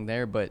it wrong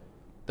there, but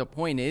the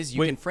point is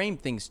you can frame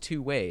things two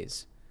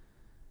ways.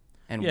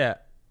 And yeah.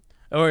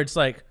 Or it's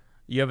like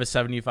you have a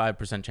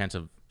 75% chance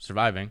of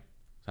surviving.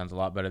 Sounds a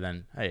lot better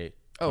than, hey,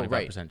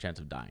 25% chance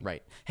of dying.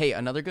 Right. Hey,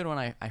 another good one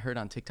I heard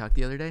on TikTok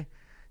the other day.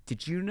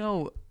 Did you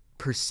know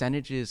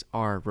percentages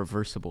are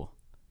reversible?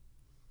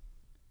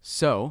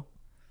 So,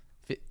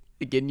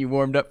 getting you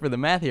warmed up for the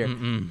math here.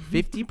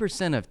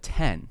 50% of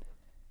 10.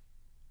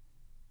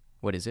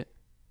 What is it?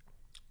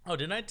 Oh,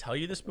 didn't I tell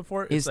you this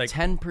before? Is like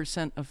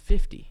 10% of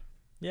 50.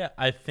 Yeah,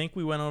 I think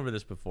we went over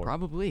this before.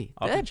 Probably.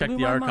 I'll have to check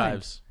the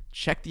archives.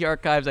 Check the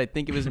archives. I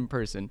think it was in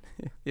person,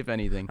 if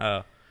anything.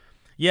 Oh.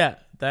 Yeah,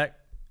 that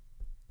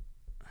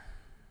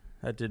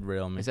did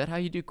rail me. Is that how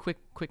you do quick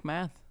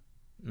math?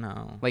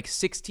 No. Like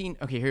 16.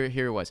 Okay,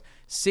 here it was.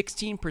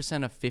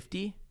 16% of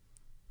 50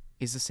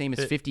 is the same as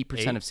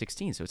 50% of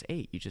 16, so it's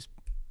 8. You just.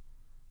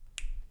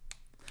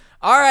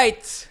 All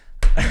right.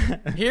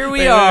 Here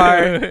we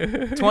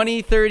are.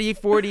 20, 30,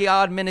 40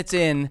 odd minutes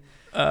in.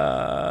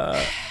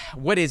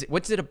 What is it?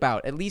 What's it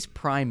about? At least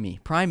prime me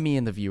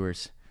and the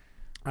viewers.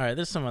 All right,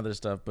 there's some other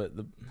stuff, but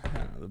the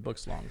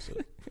book's long, so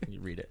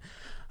you read it.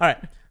 All right,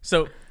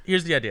 so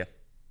here's the idea.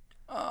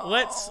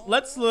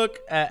 Let's look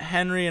at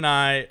Henry and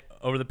I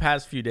over the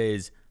past few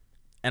days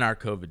and our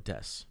COVID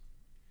tests.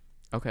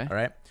 Okay. All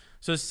right.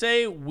 So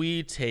say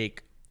we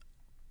take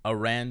a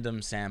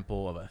random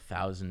sample of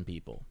 1,000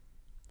 people.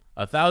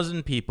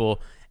 1,000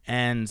 people,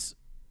 and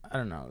I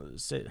don't know,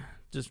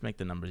 just make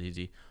the numbers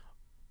easy.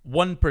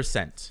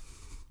 1%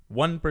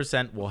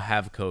 will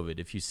have COVID.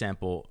 If you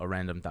sample a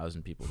random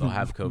 1,000 people, they'll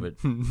have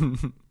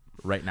COVID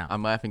right now.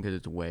 I'm laughing because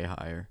it's way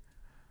higher,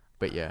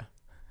 but yeah.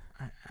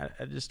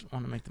 I just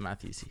want to make the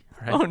math easy.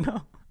 All right? Oh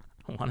no,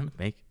 I want to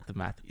make the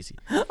math easy.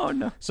 Oh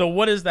no. So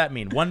what does that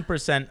mean?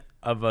 1%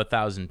 of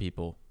 1,000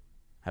 people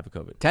have a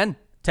COVID. 10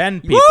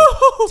 people.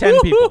 10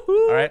 people.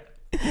 All right.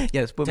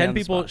 Yes. 10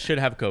 people should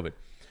have COVID.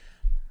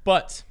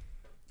 But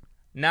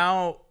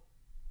now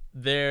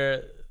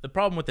the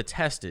problem with the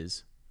test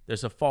is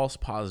there's a false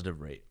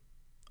positive rate.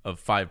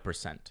 of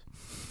 5%.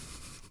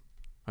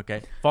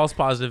 Okay, false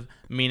positive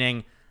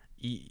meaning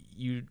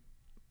you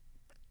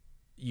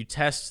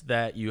test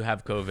that you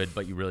have COVID,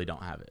 but you really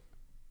don't have it.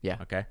 Yeah.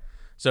 Okay,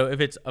 so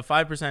if it's a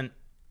 5%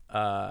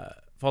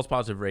 false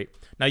positive rate,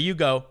 now you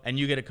go and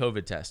you get a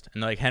COVID test,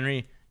 and they're like,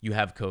 Henry, you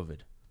have COVID.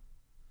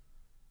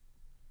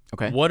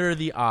 Okay. What are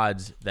the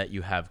odds that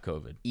you have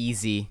COVID?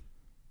 Easy.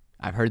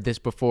 I've heard this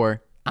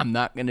before. I'm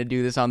not going to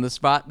do this on the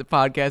spot. The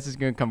podcast is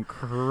going to come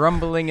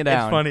crumbling it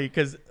down. It's funny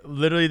because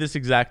literally this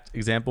exact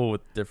example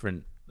with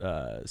different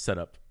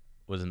setup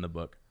was in the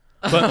book.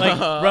 But like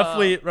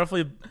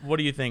roughly, what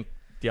do you think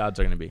the odds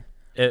are going to be?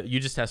 You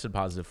just tested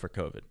positive for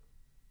COVID.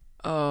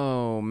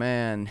 Oh,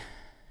 man.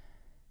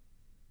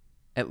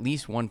 At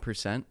least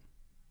 1%?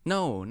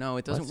 No,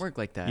 it doesn't work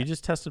like that. You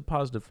just tested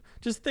positive.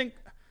 Just think.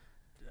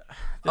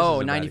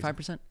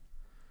 95%?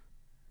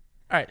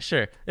 All right,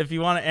 sure. If you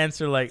want to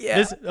answer like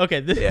this, okay,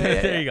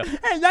 there you go.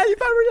 Hey,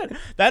 95%.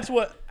 That's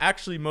what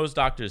actually most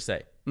doctors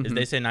say. Is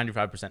they say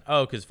 95%.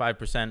 Oh, because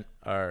 5%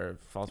 are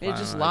false. They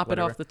just lop it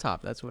off the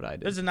top. That's what I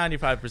did. There's a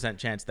 95%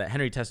 chance that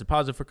Henry tested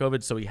positive for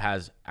COVID, so he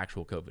has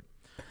actual COVID.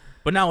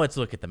 But now let's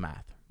look at the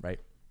math, right?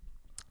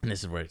 And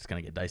this is where it's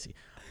going to get dicey.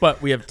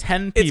 But we have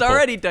 10 people. It's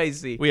already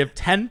dicey. We have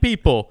 10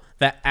 people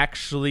that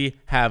actually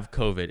have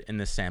COVID in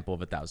this sample of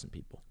 1,000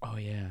 people. Oh,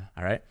 yeah.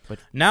 All right? But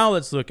now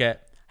let's look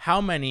at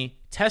how many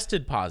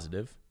tested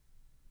positive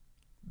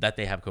that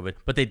they have COVID,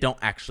 but they don't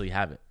actually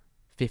have it.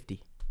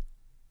 50.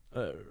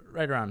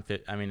 Right around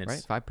 50. I mean,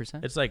 it's right,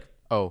 5%. It's like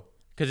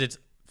because it's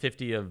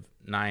 50 of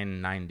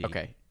 990.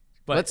 Okay,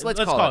 but let's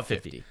call it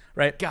 50.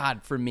 Right?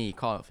 God, for me,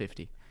 call it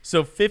 50.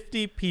 So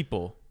 50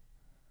 people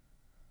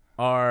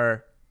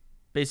are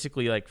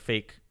basically like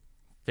fake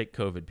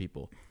COVID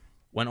people,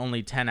 when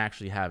only 10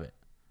 actually have it.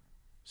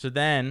 So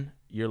then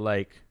you're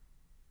like,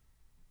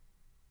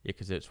 yeah,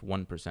 because it's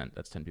 1%.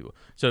 That's 10 people.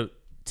 So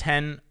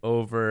 10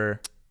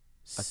 over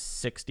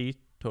 60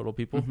 total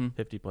people,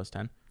 50 plus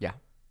 10. Yeah.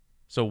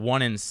 So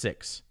 1 in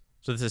 6.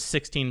 So this is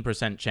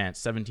 16%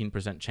 chance,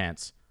 17%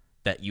 chance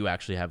that you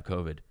actually have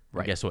COVID.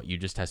 Right. And guess what? You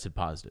just tested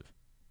positive.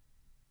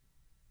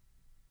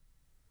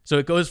 So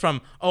it goes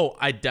from,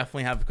 I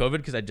definitely have COVID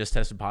because I just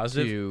tested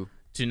positive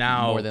to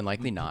now more than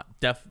likely not.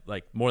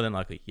 More than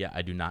likely, yeah,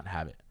 I do not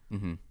have it.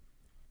 Mm-hmm.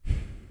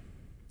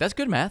 That's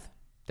good math.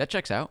 That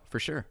checks out for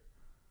sure.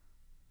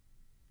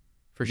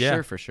 For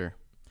sure.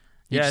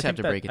 You just have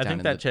to break it down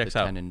in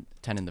the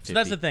 10 and the 50. So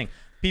that's the thing.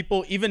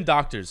 People, even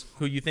doctors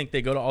who you think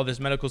they go to all this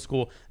medical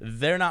school,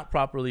 they're not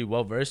properly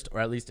well-versed or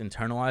at least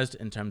internalized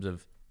in terms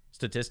of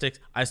statistics.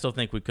 I still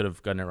think we could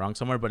have gotten it wrong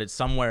somewhere, but it's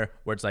somewhere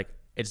where it's like,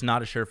 it's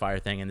not a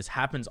surefire thing. And this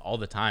happens all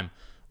the time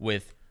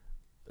with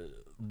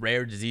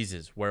rare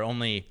diseases where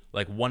only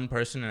like 1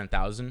 person in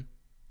 1,000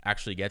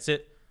 actually gets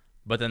it.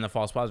 But then the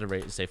false positive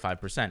rate is say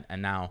 5%.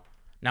 And now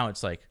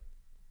it's like,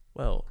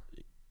 well,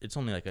 it's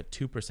only like a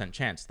 2%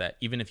 chance that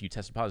even if you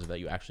tested positive that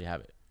you actually have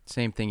it.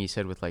 Same thing he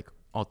said with like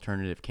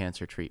alternative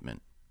cancer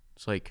treatment.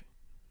 It's like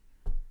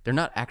they're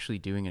not actually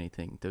doing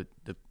anything.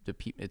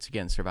 It's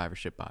again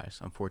survivorship bias,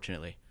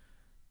 unfortunately.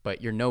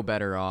 But you're no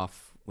better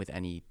off with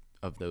any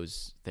of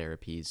those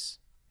therapies,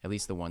 at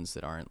least the ones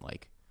that aren't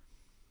like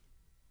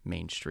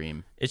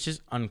mainstream. It's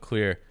just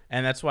unclear,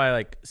 and that's why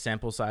like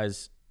sample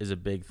size is a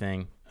big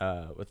thing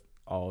with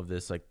all of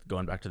this. Like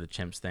going back to the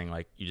chimps thing,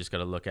 like you just got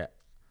to look at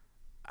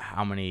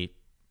how many.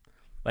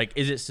 Like,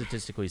 is it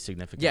statistically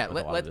significant? Yeah,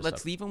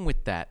 let's leave them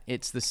with that.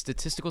 It's the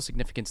statistical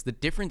significance. The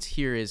difference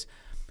here is,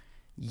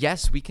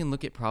 yes, we can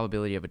look at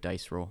probability of a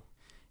dice roll.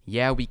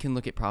 Yeah, we can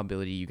look at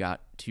probability you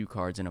got 2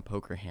 cards in a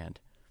poker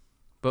hand.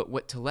 But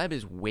what Taleb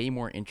is way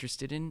more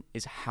interested in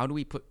is how do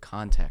we put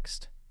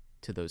context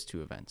to those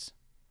 2 events,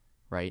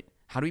 right?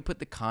 How do we put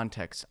the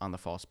context on the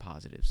false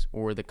positives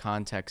or the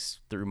context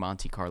through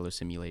Monte Carlo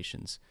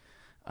simulations?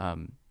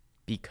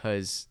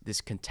 Because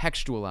this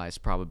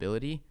contextualized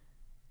probability,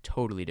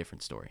 totally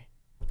different story.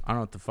 I don't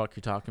know what the fuck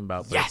you're talking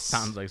about, but yes! It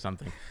sounds like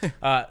something.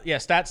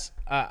 Stats.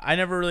 I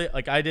never really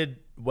I did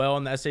well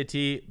in the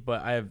SAT,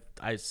 but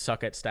I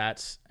suck at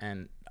stats,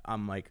 and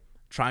I'm like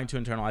trying to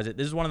internalize it.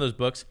 This is one of those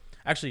books.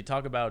 Actually,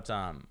 talk about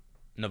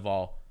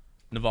Naval.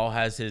 Naval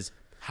has his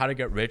How to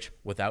Get Rich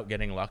Without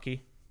Getting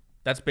Lucky.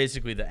 That's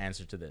basically the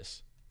answer to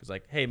this. It's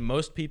like, hey,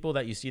 most people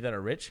that you see that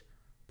are rich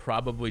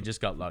probably just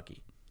got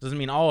lucky. Doesn't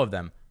mean all of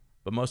them,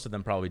 but most of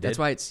them probably did. That's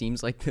why it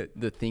seems like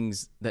the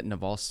things that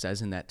Naval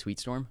says in that tweet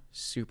storm,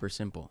 super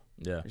simple.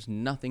 Yeah. There's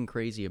nothing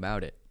crazy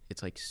about it.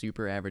 It's like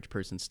super average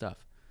person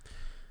stuff.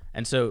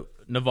 And so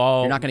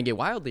Naval... You're not going to get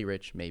wildly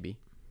rich, maybe.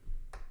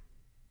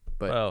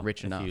 But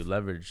rich enough. If you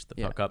leverage the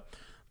fuck up.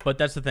 But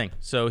that's the thing.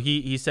 So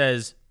he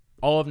says,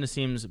 all of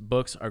Nassim's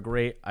books are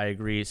great. I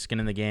agree. Skin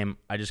in the Game.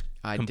 I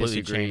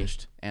completely disagree.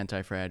 Changed.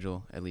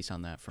 Anti-fragile, at least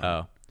on that front.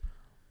 Oh.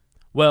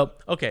 Well,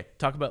 okay.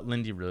 Talk about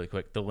Lindy really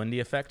quick. The Lindy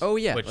effect. Oh,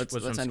 yeah. Which was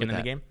from Skin in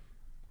the Game.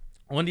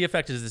 Lindy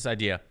effect is this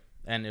idea.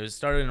 And it was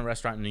started in a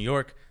restaurant in New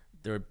York.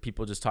 There were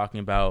people just talking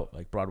about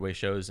like Broadway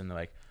shows. And they're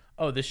like,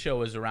 oh, this show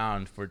was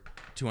around for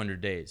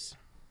 200 days.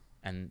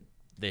 And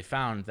they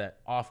found that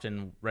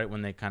often right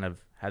when they kind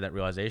of had that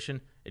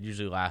realization, it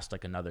usually lasts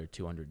like another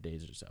 200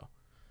 days or so.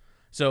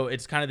 So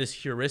it's kind of this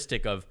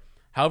heuristic of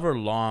however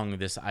long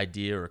this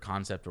idea or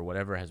concept or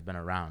whatever has been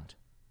around,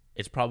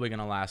 it's probably going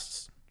to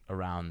last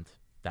around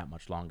that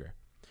much longer.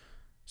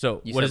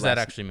 So what does that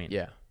actually mean?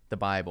 Yeah, the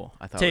Bible.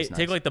 I thought it was nice.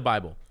 Take like the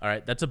Bible. All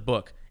right, that's a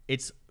book.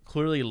 It's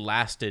clearly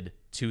lasted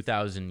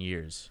 2,000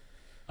 years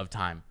of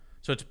time.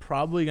 So it's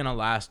probably going to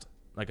last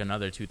like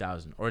another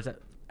 2,000, or it's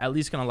at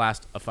least going to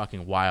last a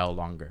fucking while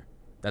longer.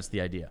 That's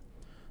the idea.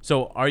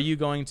 So are you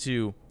going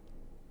to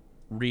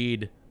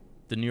read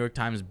the New York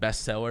Times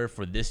bestseller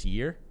for this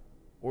year,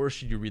 or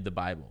should you read the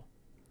Bible?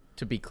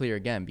 To be clear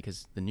again,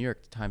 because the New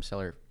York Times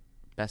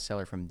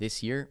bestseller from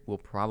this year will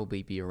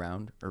probably be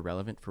around or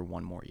relevant for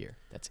one more year.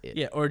 That's it.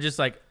 Yeah, or just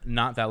like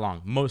not that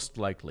long, most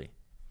likely.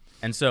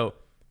 And so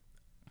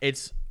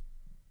it's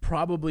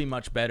probably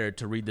much better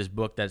to read this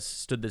book that's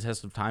stood the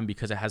test of time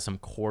because it has some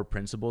core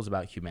principles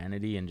about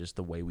humanity and just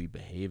the way we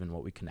behave and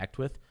what we connect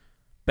with.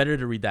 Better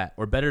to read that,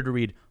 or better to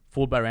read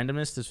Fooled by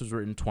Randomness. This was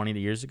written 20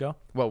 years ago.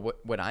 Well,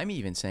 what I'm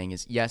even saying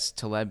is, yes,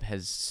 Taleb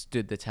has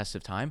stood the test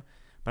of time,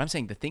 but I'm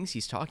saying the things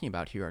he's talking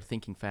about here are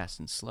thinking fast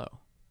and slow.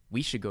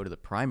 We should go to the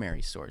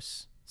primary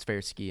source,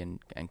 Tversky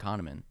and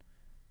Kahneman,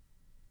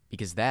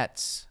 because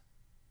that's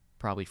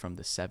probably from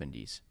the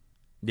 70s.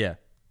 Yeah.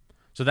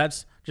 So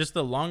that's just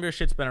the longer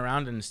shit's been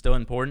around and still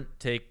important.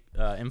 Take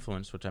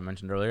Influence, which I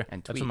mentioned earlier.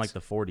 And that's tweets. from like the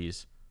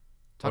 40s.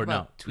 Talk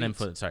about tweets.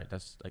 Influence. Sorry,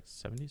 that's like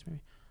 70s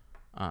maybe.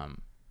 I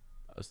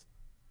was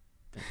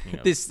thinking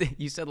of this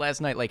you said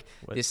last night, like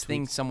this tweets?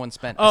 Thing someone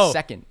spent a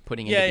second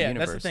putting into the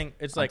universe. That's the thing.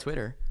 It's on like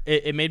Twitter.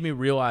 It made me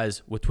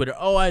realize with Twitter.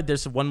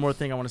 There's one more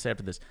thing I want to say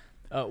after this.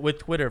 With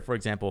Twitter, for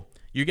example,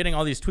 you're getting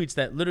all these tweets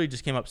that literally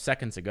just came up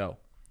seconds ago,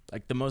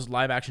 like the most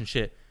live action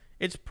shit.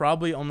 It's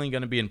probably only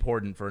going to be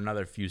important for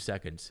another few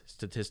seconds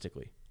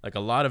statistically. Like a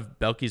lot of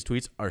Belky's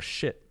tweets are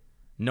shit.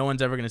 No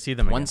one's ever going to see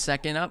them again. 1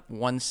 second up,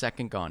 1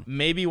 second gone.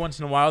 Maybe once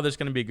in a while there's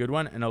going to be a good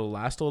one and it'll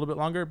last a little bit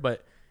longer,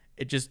 but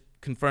it just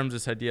confirms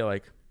this idea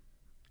like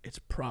it's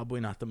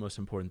probably not the most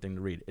important thing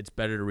to read. It's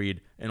better to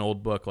read an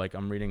old book. Like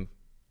I'm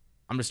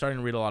just starting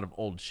to read a lot of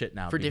old shit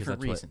now for because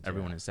different that's reasons. What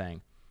everyone is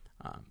saying.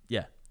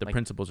 The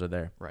principles are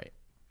there. Right.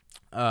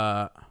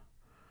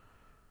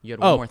 You had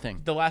one more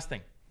thing. The last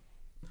thing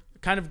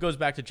kind of goes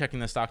back to checking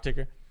the stock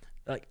ticker.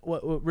 Like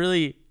what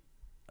really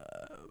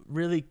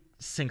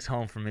sinks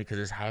home for me because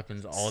this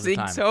happens all the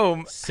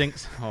time.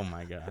 Sinks. Oh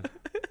my god.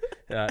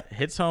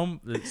 Hits home.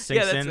 It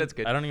sinks in. That's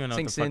good. I don't even know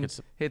sinks what the fuck in,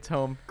 it's. Hits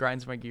home.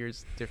 Grinds my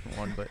gears. Different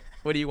one. But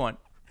what do you want?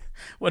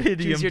 What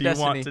idiom do you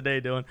want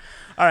today, Dylan?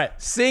 All right.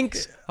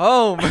 Sinks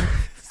home.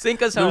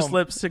 Sink us home. Loose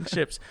lips sink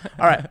ships.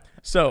 All right.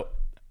 So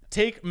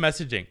take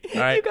messaging.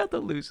 All right. You got the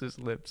loosest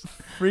lips.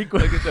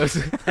 Frequent. Look at those.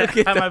 Look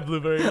at my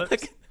blueberry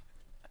lips.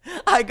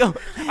 I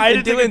had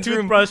to take a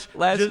toothbrush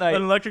last night.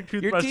 An electric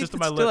toothbrush Your just to teeth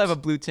my lips. still have a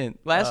blue tint.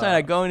 Last night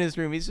I go in his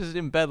room. He's just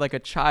in bed like a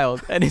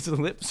child, and his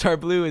lips are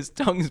blue. His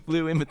tongue's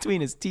blue. In between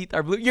his teeth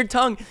are blue. Your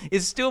tongue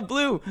is still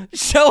blue.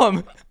 Show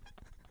him.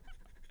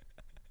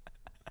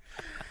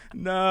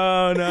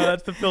 No,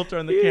 that's the filter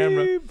on the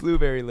camera.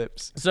 Blueberry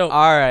lips. So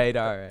all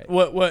right.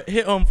 What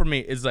hit home for me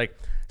is like,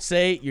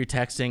 say you're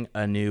texting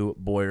a new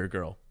boy or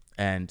girl,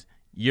 and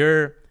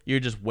you're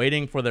just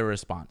waiting for their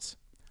response.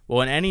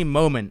 Well, in any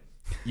moment,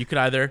 you could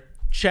either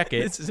check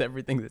it. This is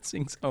everything that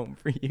sinks home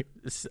for you.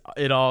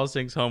 It all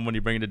sinks home when you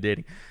bring it to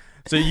dating.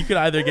 So you could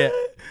either get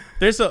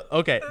this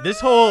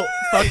whole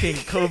fucking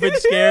COVID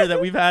scare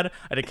that we've had. I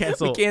had to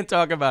cancel. We can't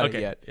talk about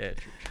it yet. Yeah,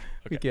 true.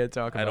 Okay. We can't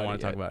talk about it. I don't want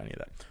to talk about any of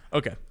that.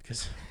 Okay,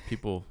 because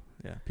people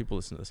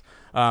listen to this.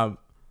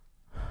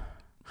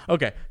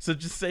 Okay, so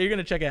just say you're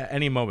gonna check it at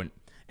any moment.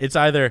 It's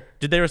either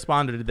did they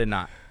respond or did they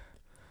not,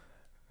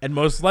 and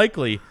most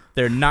likely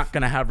they're not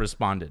gonna have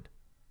responded.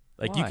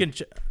 Like Why? you can,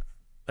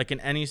 like in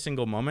any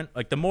single moment,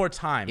 like the more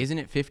time. Isn't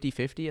it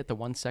 50-50 at the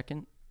 1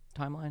 second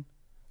timeline?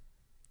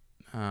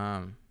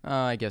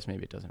 I guess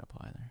maybe it doesn't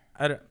apply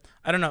there.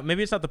 I don't know.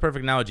 Maybe it's not the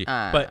perfect analogy,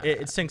 but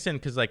it sinks in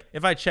because like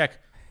if I check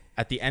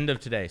at the end of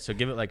today, so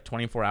give it like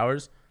 24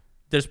 hours,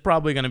 there's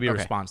probably going to be a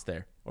response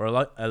there,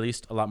 or at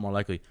least a lot more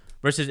likely.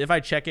 Versus if I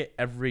check it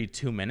every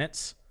 2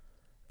 minutes,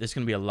 there's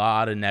going to be a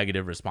lot of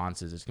negative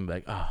responses. It's going to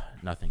be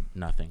like, nothing.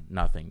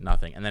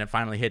 And then it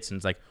finally hits and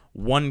it's like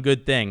one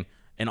good thing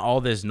and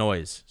all this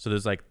noise. So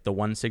there's like the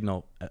one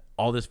signal,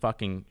 all this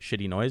fucking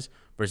shitty noise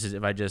versus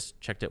if I just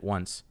checked it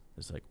once,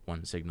 there's like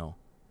one signal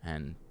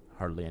and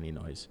hardly any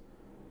noise.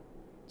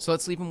 So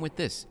let's leave him with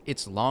this.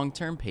 It's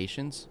long-term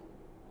patience.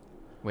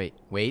 Wait.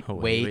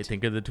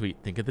 Think of the tweet.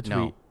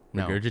 No.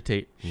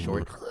 Regurgitate.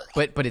 Short.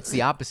 But it's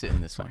the opposite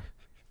in this one.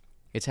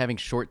 It's having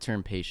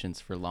short-term patience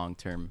for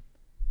long-term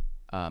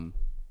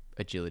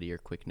agility or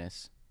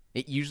quickness.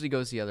 It usually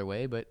goes the other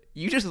way, but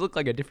you just look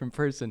like a different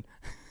person.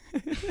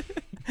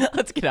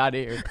 Let's get out of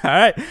here. All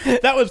right.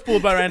 That was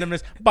Fooled by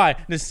Randomness by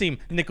Nassim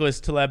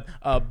Nicholas Taleb,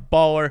 a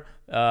baller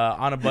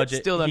on a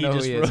budget. Still don't know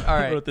who he is. All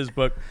right. Wrote this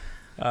book.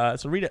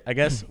 So read it, I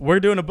guess. We're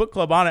doing a book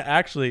club on it,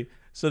 actually.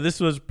 So this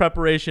was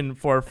preparation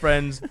for a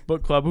friend's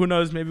book club. Who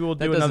knows? Maybe we'll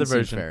do another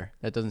version.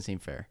 That doesn't seem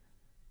fair.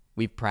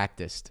 We've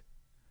practiced.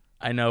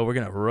 I know, we're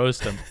gonna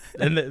roast them,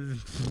 and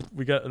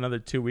we got another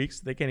 2 weeks.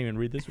 They can't even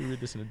read this. We read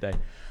this in a day.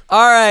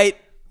 All right.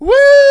 Woo!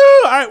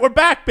 All right, we're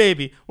back,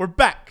 baby. We're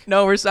back.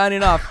 No, we're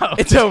signing off.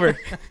 It's over.